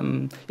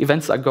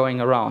events are going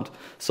around.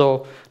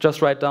 So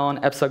just write down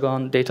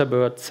Epsagon,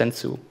 Databird,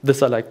 Sensu.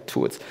 These are like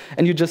tools.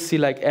 And you just see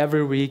like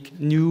every week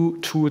new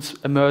tools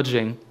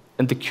emerging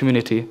in the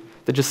community.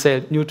 They just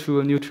say new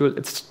tool, new tool.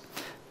 It's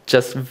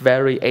just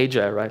very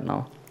agile right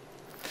now.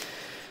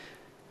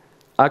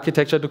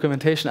 Architecture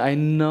documentation.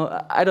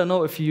 I don't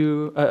know if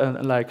you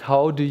like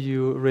how do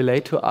you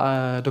relate to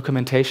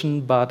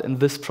documentation, but in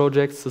this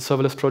project, the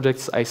serverless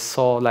projects, I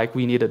saw like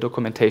we needed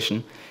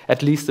documentation,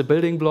 at least the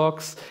building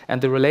blocks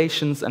and the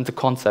relations and the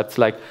concepts.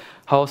 Like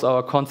how's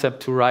our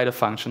concept to write a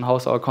function?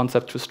 How's our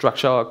concept to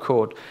structure our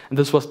code? And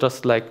this was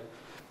just like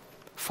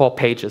 4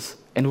 pages.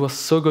 And it was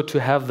so good to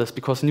have this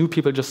because new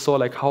people just saw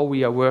like how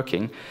we are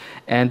working.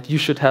 And you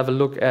should have a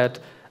look at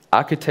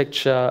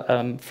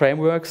architecture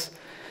frameworks.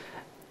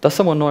 Does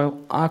someone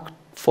know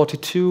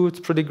Arc42? It's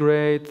pretty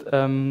great.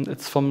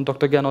 It's from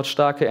Dr. Gernot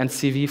Starke, and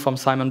CV from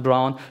Simon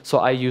Brown. So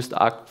I used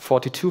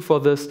Arc42 for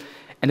this.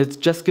 And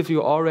it just gives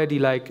you already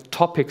like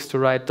topics to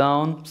write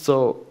down.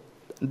 So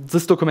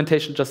this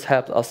documentation just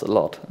helped us a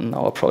lot in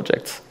our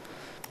projects.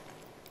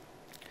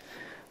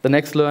 The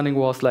next learning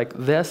was like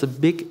there's a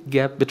big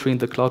gap between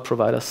the cloud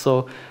providers.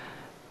 So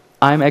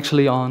I'm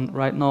actually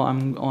right now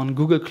I'm on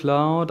Google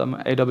Cloud, I'm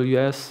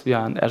AWS,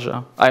 yeah, and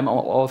Azure. I'm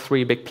all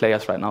 3 big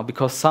players right now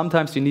because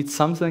sometimes you need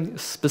something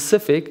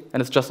specific and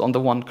it's just on the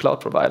one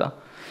cloud provider.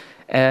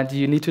 and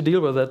you need to deal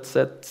with it.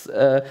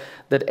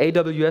 That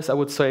AWS, I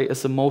would say,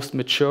 is the most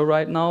mature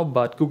right now,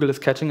 but Google is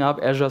catching up.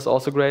 Azure is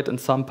also great in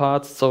some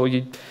parts, so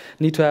you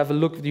need to have a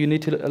look. You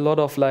need a lot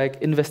of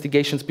like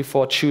investigations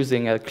before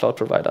choosing a cloud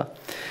provider.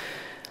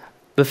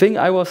 The thing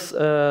I was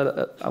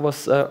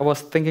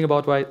thinking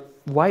about,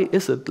 why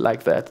is it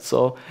like that?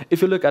 So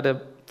if you look at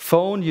a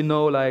phone, you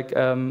know like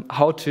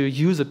how to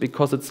use it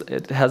because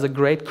it has a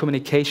great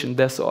communication.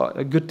 There's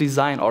a good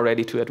design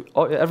already to it.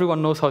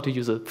 Everyone knows how to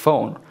use a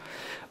phone.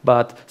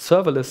 But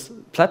serverless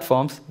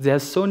platforms, they're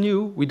so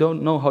new, we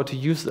don't know how to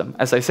use them.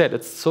 As I said,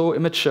 it's so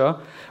immature.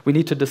 We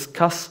need to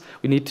discuss,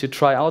 we need to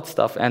try out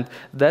stuff. And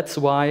that's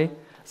why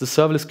the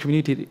serverless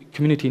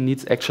community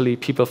needs actually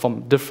people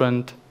from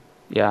different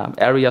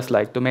areas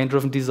like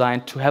domain-driven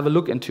design to have a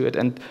look into it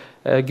and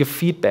give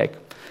feedback.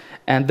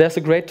 And there's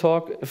a great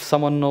talk, if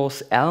someone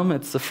knows Elm,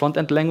 it's the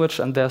front-end language,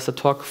 and there's a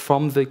talk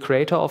from the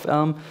creator of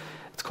Elm.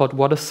 It's called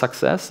What is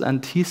Success?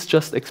 And he's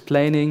just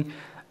explaining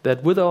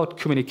that without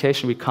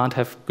communication, we can't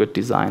have good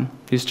design.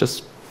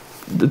 It's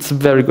a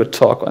very good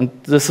talk, and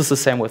this is the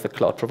same with the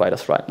cloud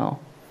providers right now.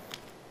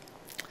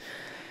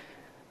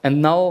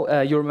 And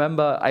now you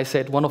remember I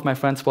said one of my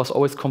friends was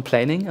always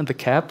complaining in the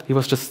cab. He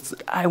was just,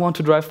 I want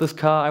to drive this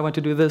car, I want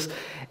to do this.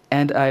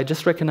 And I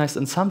just recognized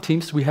in some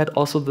teams we had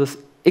also this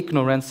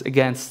ignorance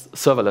against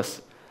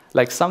serverless.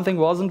 Like something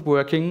wasn't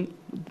working,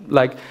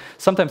 like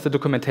sometimes the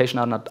documentation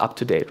are not up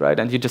to date, right?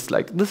 And you just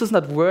like, this is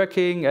not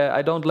working,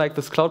 I don't like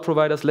this cloud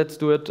providers, let's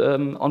do it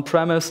on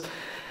premise.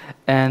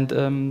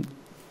 And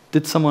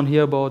did someone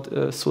hear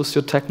about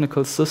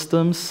socio-technical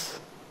systems?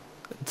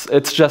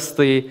 It's just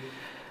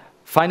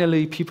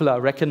finally people are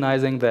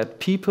recognizing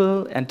that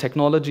people and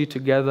technology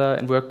together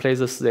in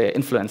workplaces, they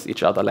influence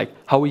each other, like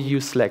how we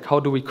use Slack, how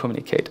do we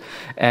communicate.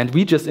 And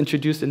we just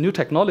introduced a new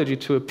technology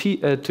to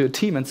a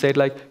team and said,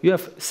 like, you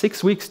have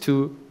 6 weeks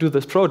to do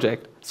this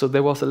project. So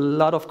there was a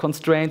lot of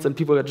constraints and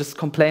people were just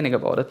complaining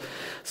about it.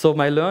 So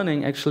my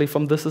learning actually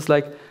from this is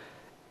like,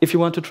 if you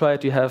want to try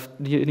it,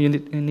 you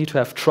need to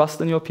have trust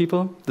in your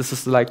people. This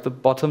is like the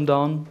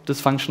bottom-down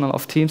dysfunctional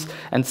of teams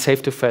and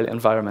safe-to-fail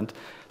environment.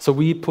 So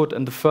we put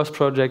in the first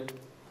project,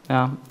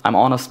 I'm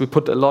honest, we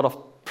put a lot of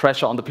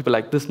pressure on the people,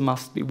 like this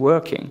must be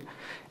working.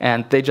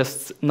 And they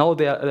just, now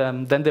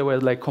then they were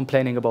like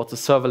complaining about the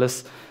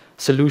serverless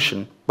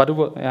solution. But it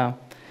was,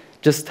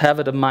 just have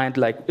it in mind,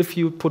 like if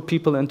you put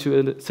people into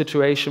a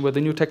situation with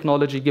a new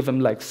technology, give them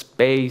like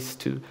space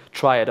to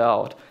try it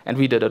out. And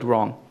we did it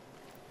wrong.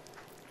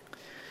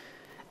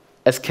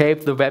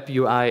 Escape the web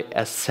UI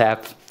as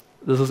SAP.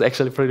 This is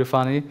actually pretty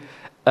funny.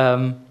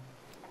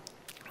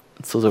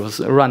 So there was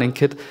a running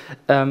kit.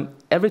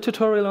 Every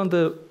tutorial on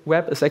the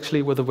web is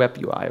actually with a web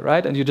UI,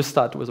 right? And you just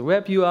start with a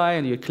web UI,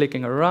 and you're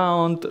clicking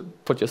around,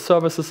 put your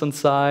services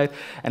inside,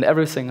 and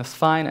everything is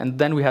fine. And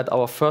then we had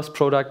our first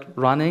product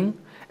running,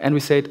 and we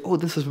said, oh,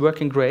 this is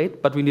working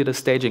great, but we need a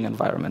staging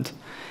environment.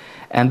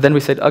 And then we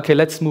said, okay,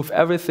 let's move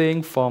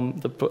everything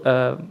from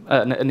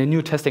in a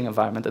new testing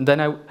environment. And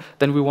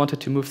then we wanted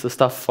to move the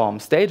stuff from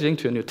staging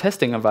to a new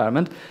testing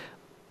environment.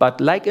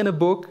 But like in a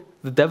book,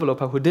 the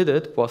developer who did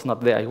it was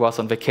not there, he was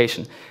on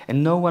vacation.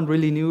 And no one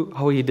really knew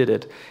how he did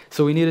it.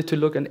 So we needed to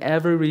look in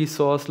every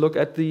resource, look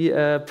at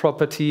the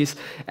properties,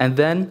 and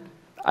then,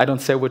 I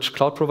don't say which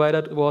cloud provider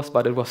it was,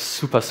 but it was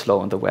super slow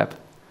on the web.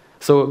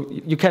 So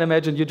you can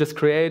imagine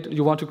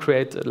you want to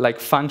create like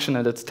function,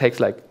 and it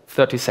takes like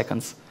 30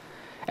 seconds.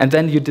 And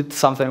then you did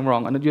something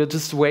wrong, and you're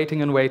just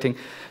waiting and waiting.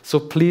 So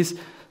please,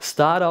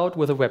 start out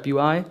with a web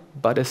UI,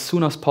 but as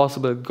soon as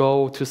possible,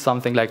 go to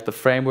something like the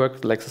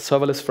framework, like the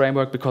serverless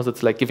framework, because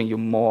it's like giving you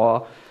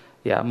more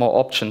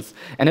options.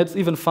 And it's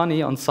even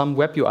funny, on some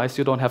web UIs,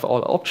 you don't have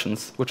all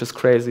options, which is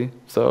crazy.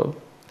 So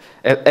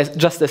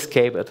just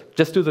escape it.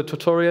 Just do the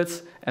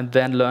tutorials, and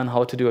then learn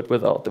how to do it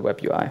without the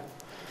web UI.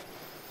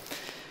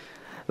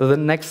 The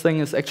next thing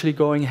is actually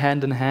going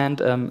hand in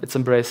hand. It's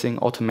embracing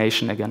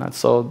automation again. And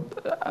so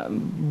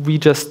we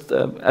just,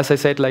 as I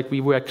said, like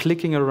we were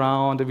clicking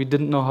around and we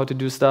didn't know how to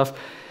do stuff.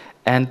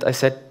 And I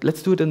said,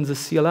 let's do it in the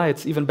CLI.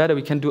 It's even better.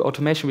 We can do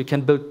automation. We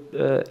can build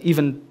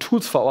even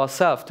tools for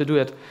ourselves to do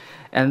it.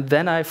 And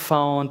then I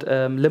found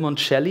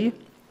Limoncelli,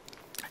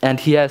 and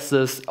he has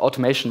this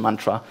automation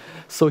mantra.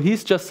 So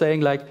he's just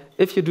saying, like,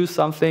 if you do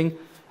something,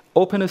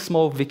 open a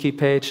small wiki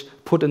page,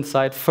 put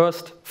inside,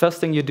 first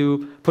thing you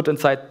do, put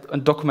inside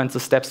and document the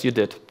steps you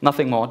did.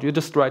 Nothing more. You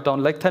just write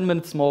down, like 10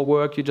 minutes more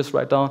work, you just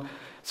write down.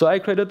 So I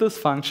created this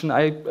function,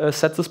 I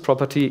set this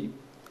property,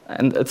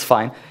 and it's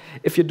fine.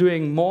 If you're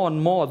doing more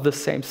and more the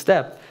same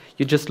step,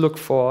 you just look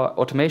for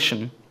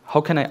automation. How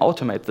can I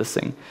automate this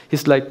thing?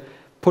 He's like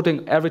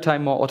putting every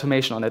time more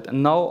automation on it.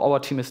 And now our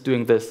team is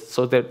doing this.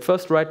 So they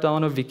first write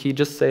down a wiki,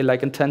 just say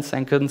like in 10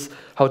 seconds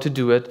how to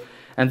do it.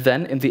 And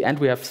then in the end,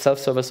 we have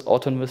self-service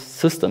autonomous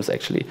systems,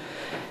 actually.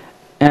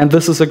 And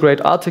this is a great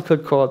article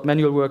called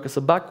Manual Work is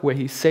a Bug, where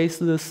he says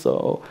this.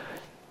 So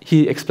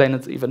he explained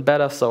it even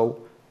better. So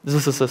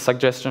this is a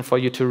suggestion for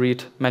you to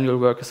read Manual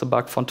Work is a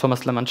Bug from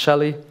Thomas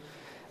Limoncelli.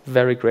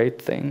 Very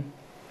great thing.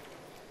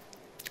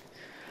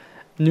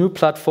 New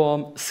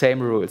platform,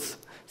 same rules.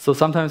 So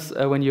sometimes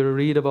when you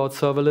read about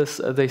serverless,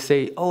 they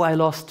say, "Oh, I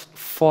lost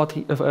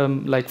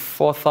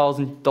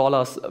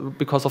 $4,000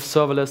 because of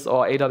serverless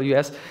or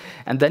AWS,"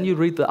 and then you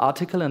read the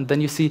article, and then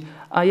you see,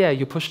 "Ah, yeah,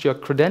 you pushed your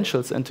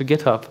credentials into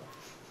GitHub."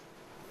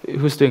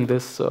 Who's doing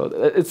this? So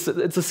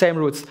it's the same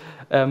roots.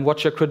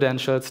 Watch your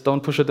credentials.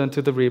 Don't push it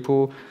into the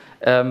repo.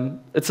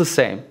 It's the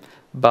same,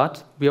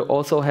 but we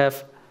also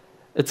have.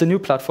 It's a new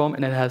platform,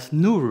 and it has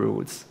new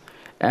rules.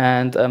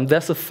 And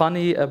there's a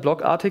funny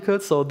blog article.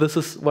 So this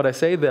is what I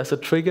say. There's a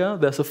trigger,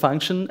 there's a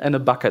function, and a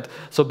bucket.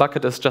 So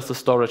bucket is just a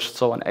storage.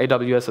 So on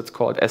AWS, it's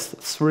called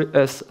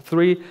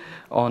S3.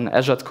 On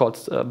Azure, it's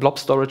called blob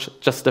storage,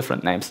 just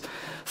different names.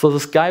 So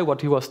this guy,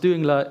 what he was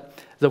doing,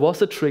 there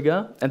was a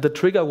trigger, and the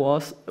trigger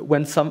was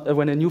when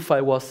a new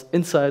file was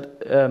inside,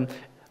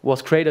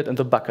 was created in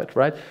the bucket,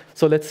 right?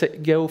 So let's say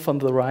go from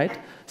the right.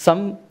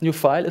 Some new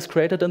file is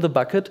created in the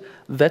bucket.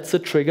 That's the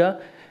trigger.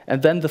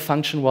 And then the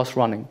function was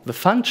running. The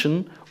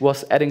function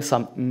was adding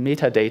some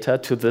metadata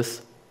to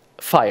this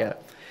file.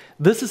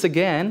 This is,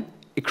 again,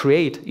 a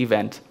create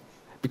event,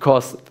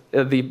 because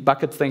the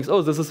bucket thinks,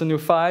 oh, this is a new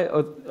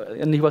file,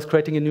 and he was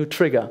creating a new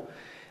trigger.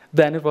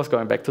 Then it was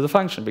going back to the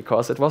function,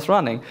 because it was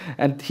running.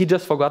 And he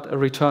just forgot a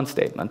return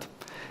statement.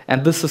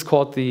 And this is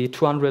called the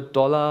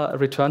 $200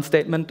 return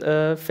statement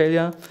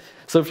failure.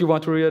 So if you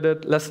want to read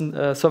it,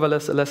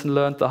 serverless, a lesson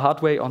learned the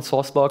hard way on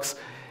Sourcebox.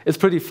 It's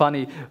pretty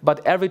funny,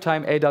 but every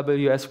time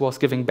AWS was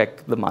giving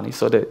back the money.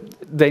 So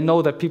they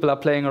know that people are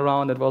playing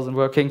around, it wasn't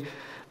working,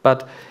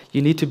 but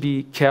you need to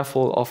be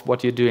careful of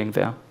what you're doing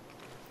there.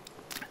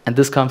 And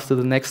this comes to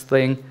the next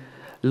thing.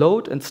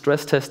 Load and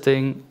stress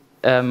testing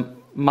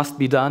must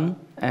be done.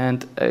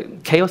 And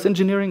chaos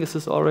engineering, is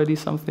this already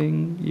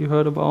something you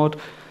heard about?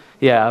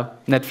 Yeah,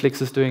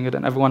 Netflix is doing it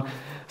and everyone.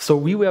 So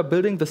we were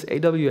building this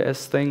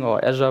AWS thing,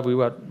 or Azure, we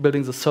were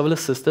building the serverless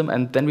system,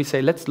 and then we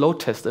say, let's load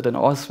test it. And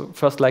I was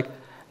first like,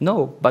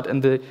 no, but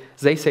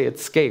they say it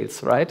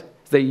scales, right?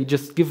 They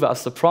just give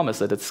us the promise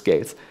that it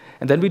scales.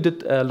 And then we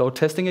did load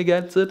testing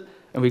against it,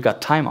 and we got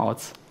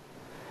timeouts.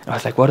 And I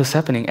was like, what is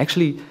happening?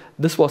 Actually,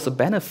 this was a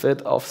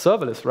benefit of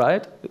serverless,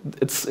 right?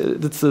 It's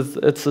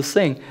a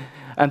thing.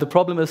 And the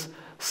problem is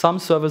some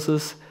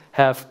services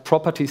have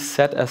properties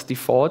set as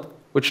default,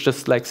 which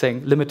just like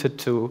saying limited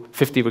to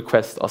 50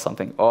 requests or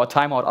something, or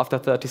timeout after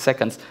 30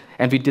 seconds.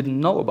 And we didn't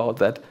know about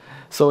that.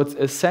 So it's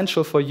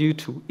essential for you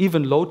to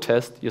even load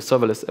test your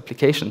serverless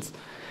applications.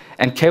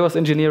 And chaos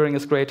engineering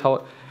is great.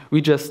 How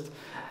we're just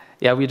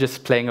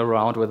playing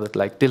around with it,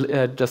 like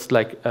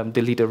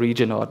delete a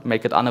region or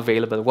make it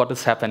unavailable. What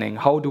is happening?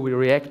 How do we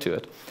react to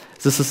it?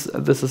 This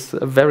is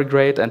very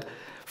great. And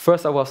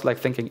first I was like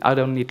thinking, I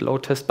don't need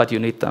load tests, but you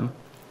need them.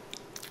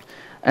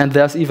 And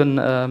there's even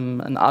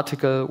an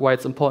article why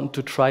it's important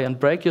to try and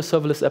break your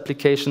serverless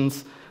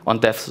applications on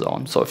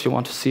DevZone. So if you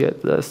want to see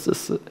it,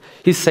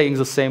 he's saying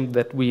the same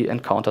that we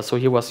encounter. So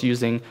he was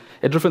using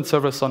a different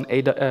service on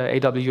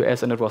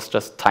AWS, and it was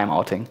just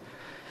timeouting.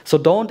 So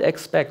don't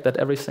expect that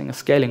everything is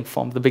scaling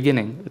from the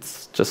beginning.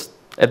 It's just,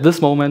 at this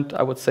moment,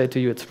 I would say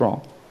to you, it's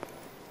wrong.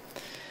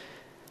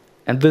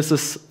 And this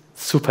is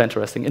super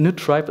interesting. A new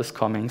tribe is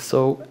coming.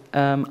 So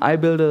I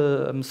built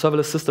a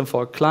serverless system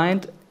for a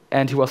client,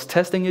 and he was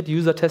testing it.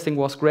 User testing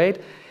was great.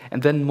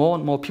 And then more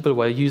and more people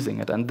were using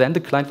it. And then the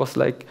client was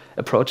like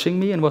approaching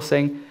me and was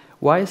saying,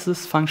 why is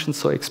this function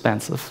so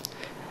expensive?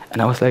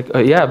 And I was like,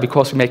 yeah,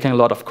 because we're making a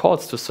lot of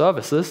calls to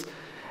services.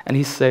 And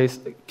he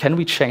says, can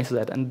we change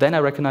that? And then I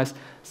recognized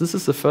this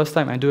is the first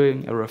time I'm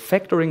doing a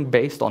refactoring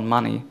based on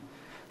money.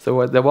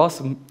 So there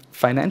was a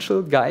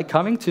financial guy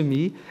coming to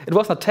me. It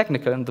was not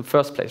technical in the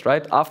first place,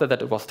 right? After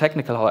that, it was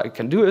technical how I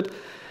can do it.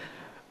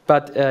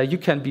 But you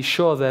can be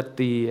sure that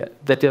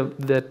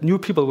that new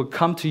people will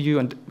come to you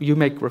and you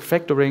make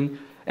refactoring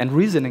and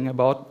reasoning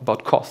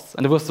about costs.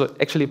 And it was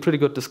actually a pretty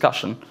good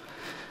discussion.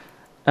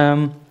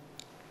 Yeah,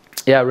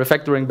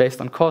 refactoring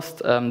based on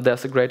cost.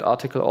 There's a great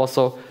article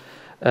also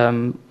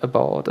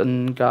about a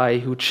guy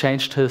who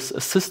changed his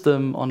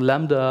system on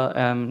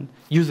Lambda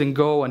using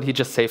Go, and he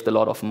just saved a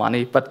lot of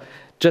money. But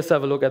just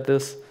have a look at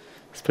this.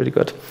 It's pretty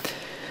good.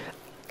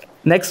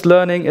 Next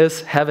learning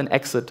is have an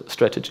exit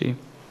strategy.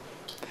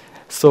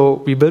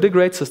 So we built a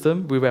great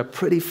system, we were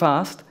pretty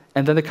fast,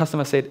 and then the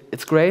customer said,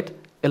 it's great,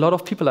 a lot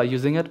of people are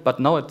using it,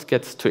 but now it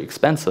gets too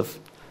expensive.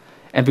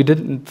 And we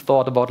didn't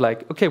thought about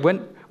like, okay,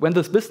 when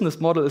this business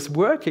model is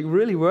working,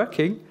 really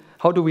working,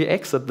 how do we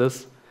exit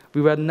this?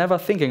 We were never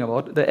thinking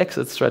about the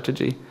exit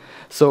strategy.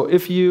 So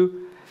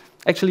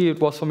actually it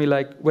was for me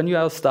like, when you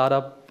are a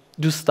startup,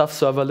 do stuff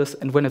serverless,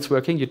 and when it's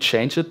working, you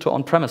change it to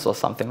on-premise or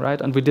something,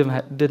 right? And we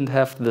didn't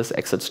have this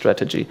exit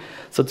strategy.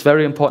 So it's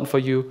very important for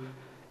you,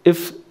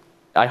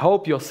 I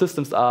hope your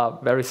systems are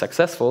very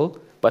successful,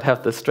 but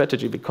have this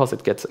strategy because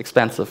it gets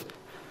expensive.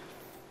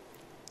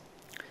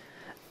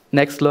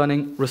 Next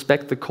learning,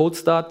 respect the cold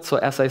start. So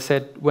as I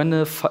said, when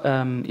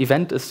when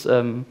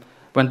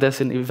there's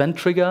an event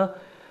trigger,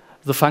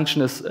 the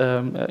function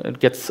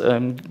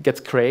gets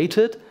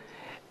created,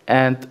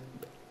 and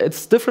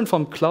it's different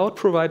from cloud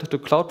provider to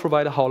cloud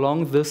provider how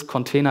long this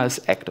container is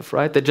active,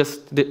 right? They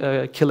just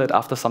kill it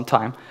after some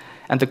time.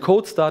 And the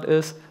cold start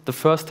is the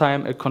first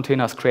time a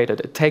container is created.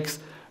 It takes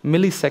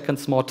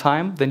milliseconds more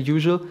time than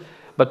usual,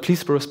 but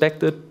please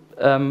respect it.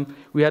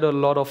 We had a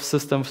lot of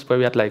systems where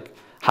we had like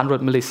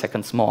 100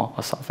 milliseconds more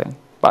or something.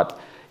 But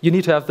you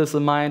need to have this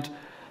in mind.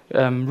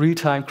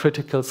 Real-time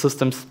critical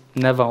systems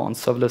never on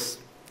serverless.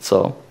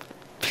 So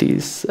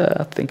please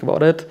think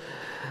about it.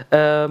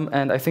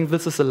 And I think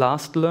this is the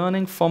last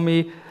learning for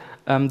me.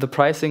 The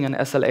pricing and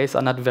SLAs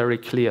are not very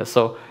clear.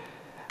 So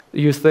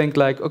you think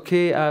like,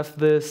 okay, I have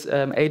this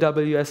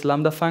AWS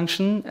Lambda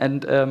function,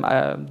 and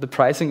the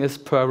pricing is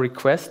per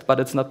request, but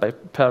it's not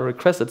per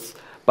request, it's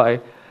by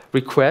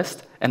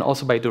request and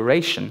also by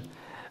duration.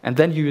 And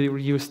then you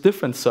use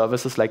different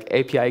services like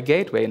API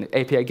Gateway, and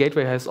API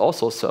Gateway has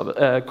also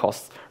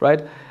costs, right?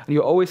 And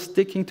you're always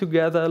sticking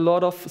together a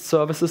lot of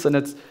services,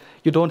 and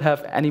you don't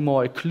have any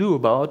more a clue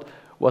about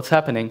what's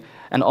happening.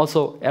 And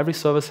also, every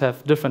service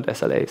have different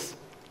SLAs.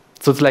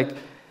 So it's like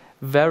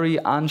very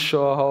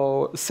unsure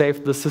how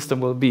safe the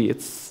system will be.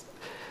 It's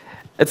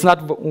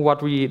not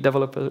what we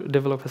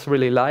developers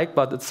really like,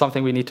 but it's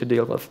something we need to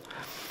deal with.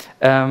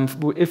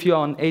 If you're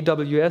on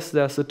AWS,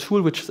 there's a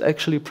tool which is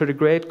actually pretty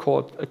great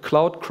called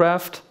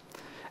CloudCraft,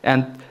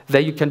 and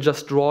there you can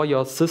just draw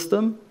your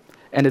system,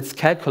 and it's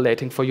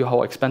calculating for you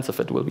how expensive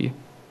it will be.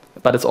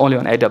 But it's only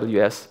on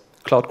AWS,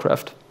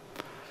 CloudCraft.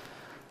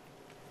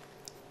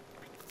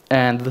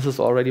 And this is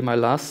already my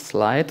last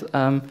slide.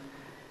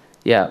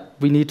 Yeah,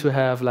 we need to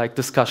have like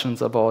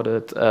discussions about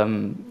it.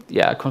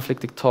 Yeah,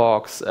 conflicting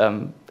talks.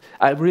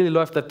 I really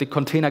love that the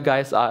container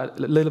guys are a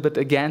little bit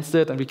against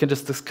it, and we can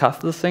just discuss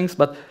these things,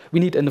 but we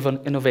need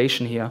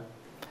innovation here.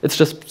 It's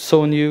just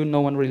so new,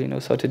 no one really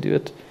knows how to do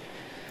it.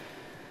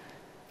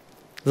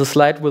 The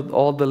slide with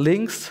all the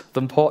links, the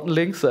important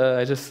links,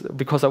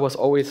 because I was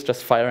always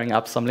just firing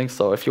up some links,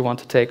 so if you want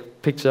to take a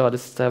picture,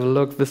 just have a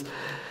look.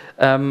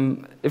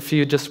 If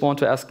you just want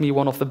to ask me,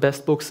 one of the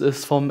best books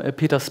is from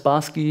Peter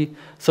Sparsky,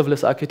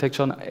 Serverless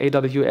Architecture on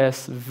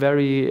AWS,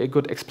 very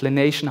good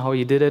explanation how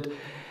he did it.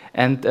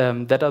 And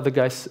that other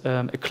guy's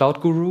a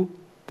cloud guru.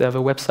 They have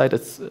a website,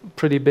 it's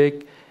pretty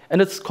big,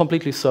 and it's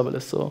completely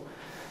serverless, so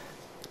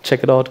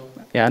check it out.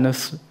 Yeah, and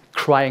it's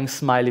crying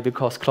smiley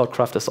because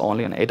CloudCraft is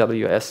only on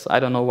AWS. I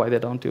don't know why they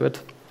don't do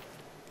it.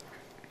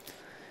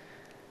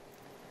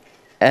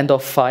 End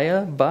of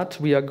fire, but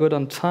we are good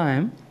on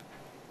time.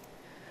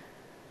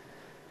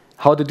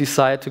 How to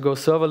decide to go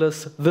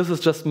serverless? This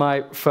is just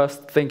my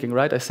first thinking,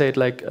 right? I say it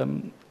like,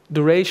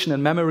 duration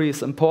and memory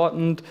is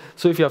important.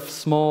 So if you have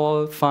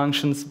small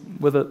functions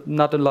with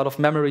not a lot of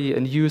memory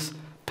in use,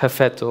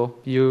 perfetto.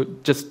 You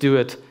just do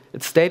it.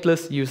 It's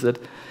stateless, use it.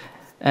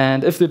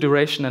 And if the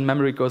duration and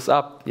memory goes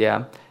up,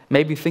 yeah,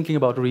 maybe thinking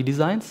about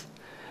redesigns.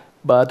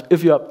 But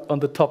if you're up on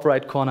the top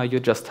right corner, you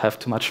just have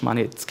too much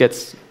money. It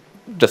gets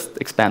just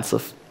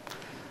expensive.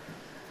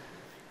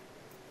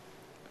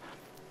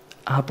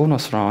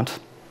 Bonus round.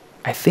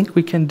 I think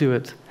we can do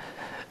it.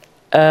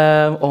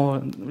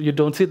 Or you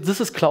don't see it.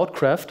 This is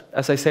CloudCraft.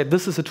 As I said,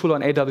 this is a tool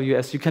on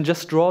AWS. You can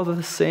just draw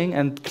this thing,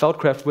 and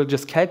CloudCraft will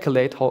just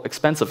calculate how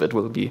expensive it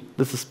will be.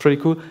 This is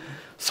pretty cool.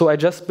 So I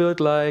just built,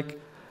 like,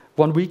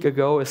 1 week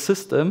ago, a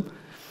system.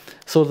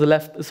 So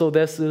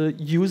there's a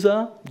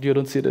user. You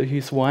don't see that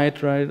he's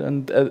white, right?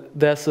 And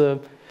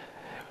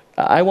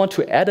I want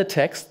to add a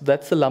text.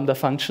 That's the Lambda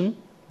function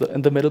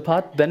in the middle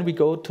part. Then we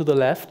go to the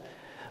left.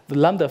 The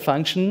Lambda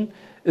function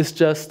is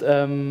just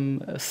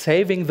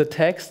saving the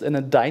text in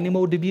a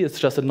DynamoDB. It's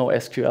just a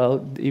NoSQL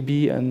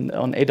DB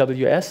on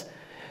AWS.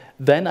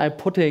 Then I'm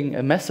putting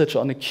a message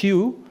on a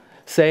queue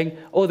saying,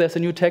 oh, there's a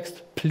new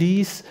text.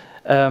 Please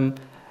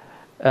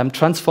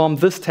transform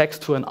this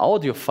text to an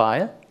audio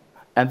file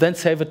and then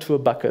save it to a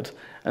bucket.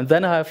 And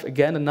then I have,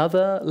 again,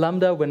 another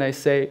Lambda when I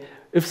say,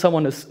 if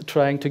someone is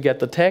trying to get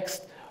the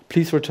text,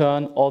 please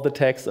return all the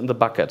text in the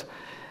bucket.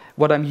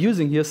 What I'm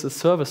using here is a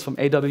service from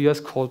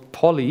AWS called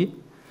Poly,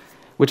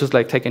 which is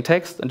like taking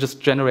text and just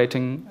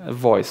generating a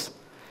voice.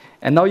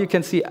 And now you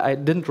can see I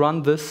didn't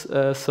run this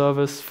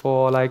service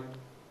for like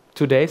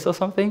 2 days or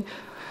something.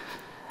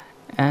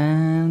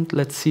 And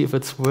let's see if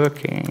it's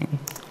working.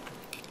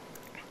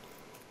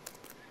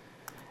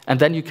 And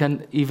then you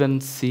can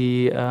even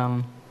see,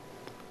 I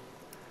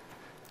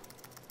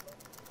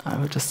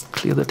will just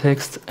clear the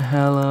text.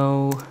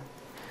 Hello.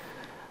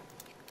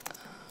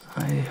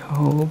 I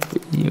hope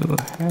you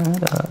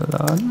had a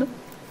lot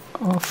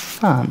of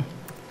fun.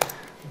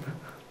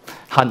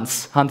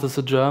 Hans is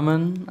a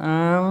German.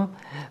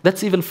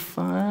 That's even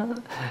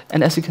fun.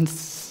 And as you can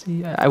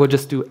see, I will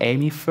just do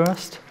Amy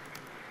first.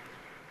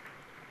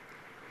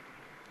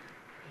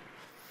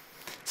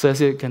 So as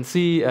you can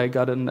see, I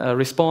got a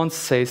response,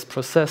 says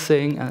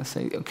processing, and I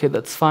say, okay,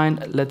 that's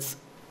fine. Let's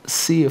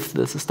see if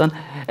this is done.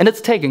 And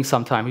it's taking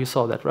some time. You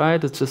saw that,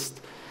 right? It's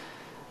just,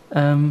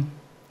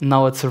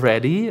 now it's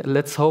ready.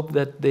 Let's hope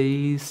that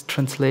they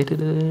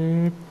translated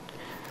it.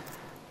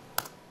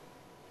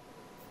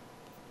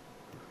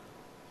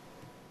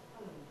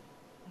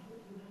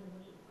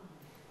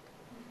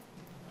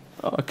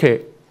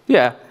 Okay,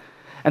 yeah.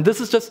 And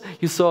this is just,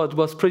 you saw it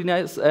was pretty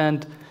nice,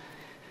 and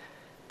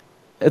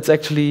it's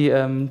actually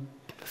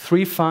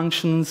 3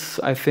 functions,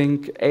 I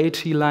think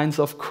 80 lines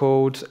of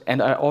code,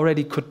 and I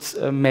already could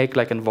make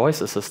like a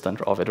voice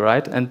assistant of it,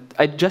 right? And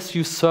I just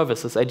use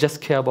services. I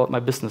just care about my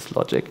business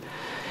logic.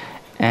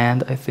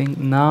 And I think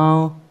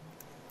now,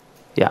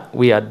 yeah,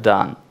 we are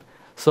done.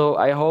 So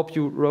I hope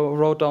you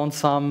wrote down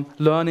some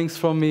learnings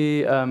from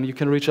me. You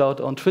can reach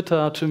out on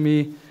Twitter to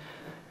me.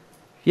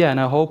 Yeah, and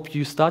I hope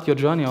you start your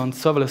journey on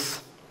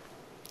serverless.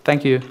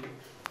 Thank you.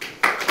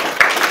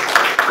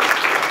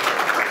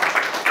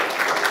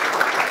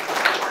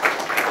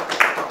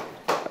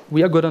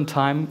 We are good on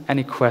time.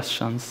 Any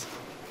questions?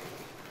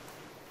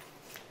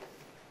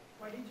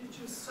 Why did you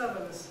choose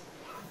serverless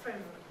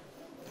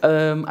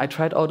framework? I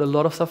tried out a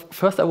lot of stuff.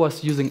 First, I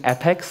was using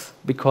Apex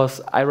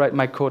because I write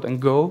my code in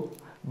Go,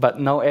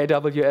 but now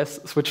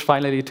AWS switched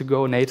finally to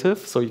Go native,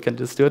 so you can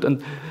just do it.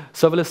 And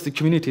serverless, the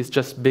community is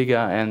just bigger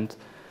and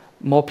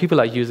more people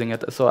are using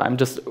it. So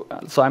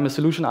I'm a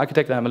solution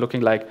architect, and I'm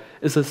looking like,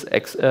 is this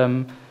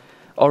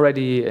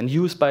already in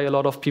use by a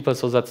lot of people?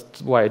 So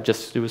that's why I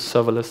just use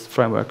serverless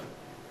framework.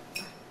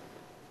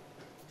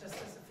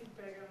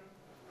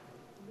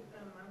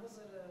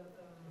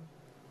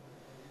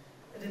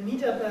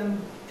 Meetup, and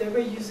they were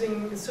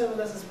using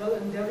serverless as well,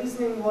 and their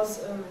reasoning was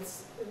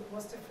it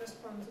was the first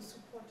one to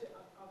support the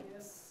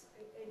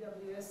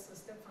AWS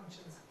step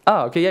functions.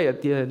 Ah, okay,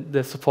 yeah,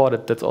 they support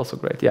it. That's also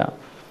great, yeah.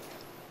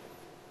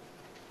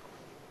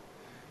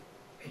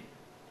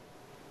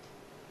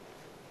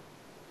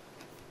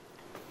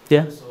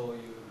 Yeah. So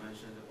you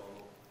mentioned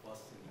about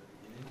Fast in the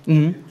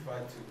beginning. Mm-hmm. You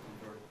tried to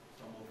convert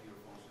some of your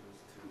functions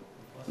to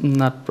Fast?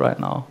 Not right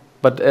now.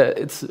 But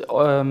it's,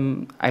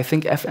 I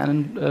think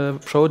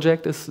FN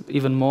project is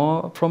even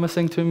more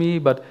promising to me,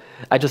 but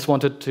I just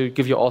wanted to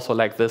give you also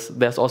like this.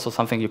 There's also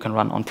something you can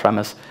run on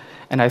premise.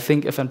 And I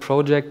think FN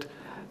project,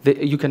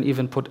 you can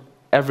even put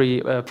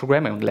every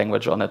programming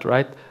language on it,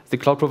 right? The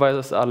cloud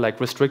providers are like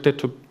restricted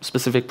to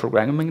specific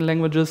programming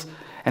languages.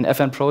 And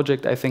FN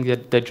project, I think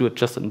that they do it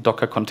just in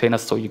Docker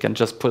containers, so you can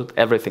just put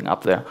everything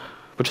up there,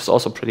 which is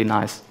also pretty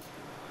nice.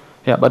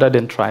 Yeah, but I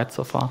didn't try it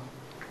so far.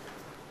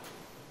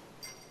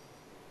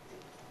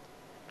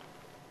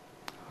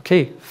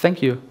 Okay,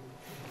 thank you.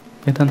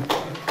 We're done.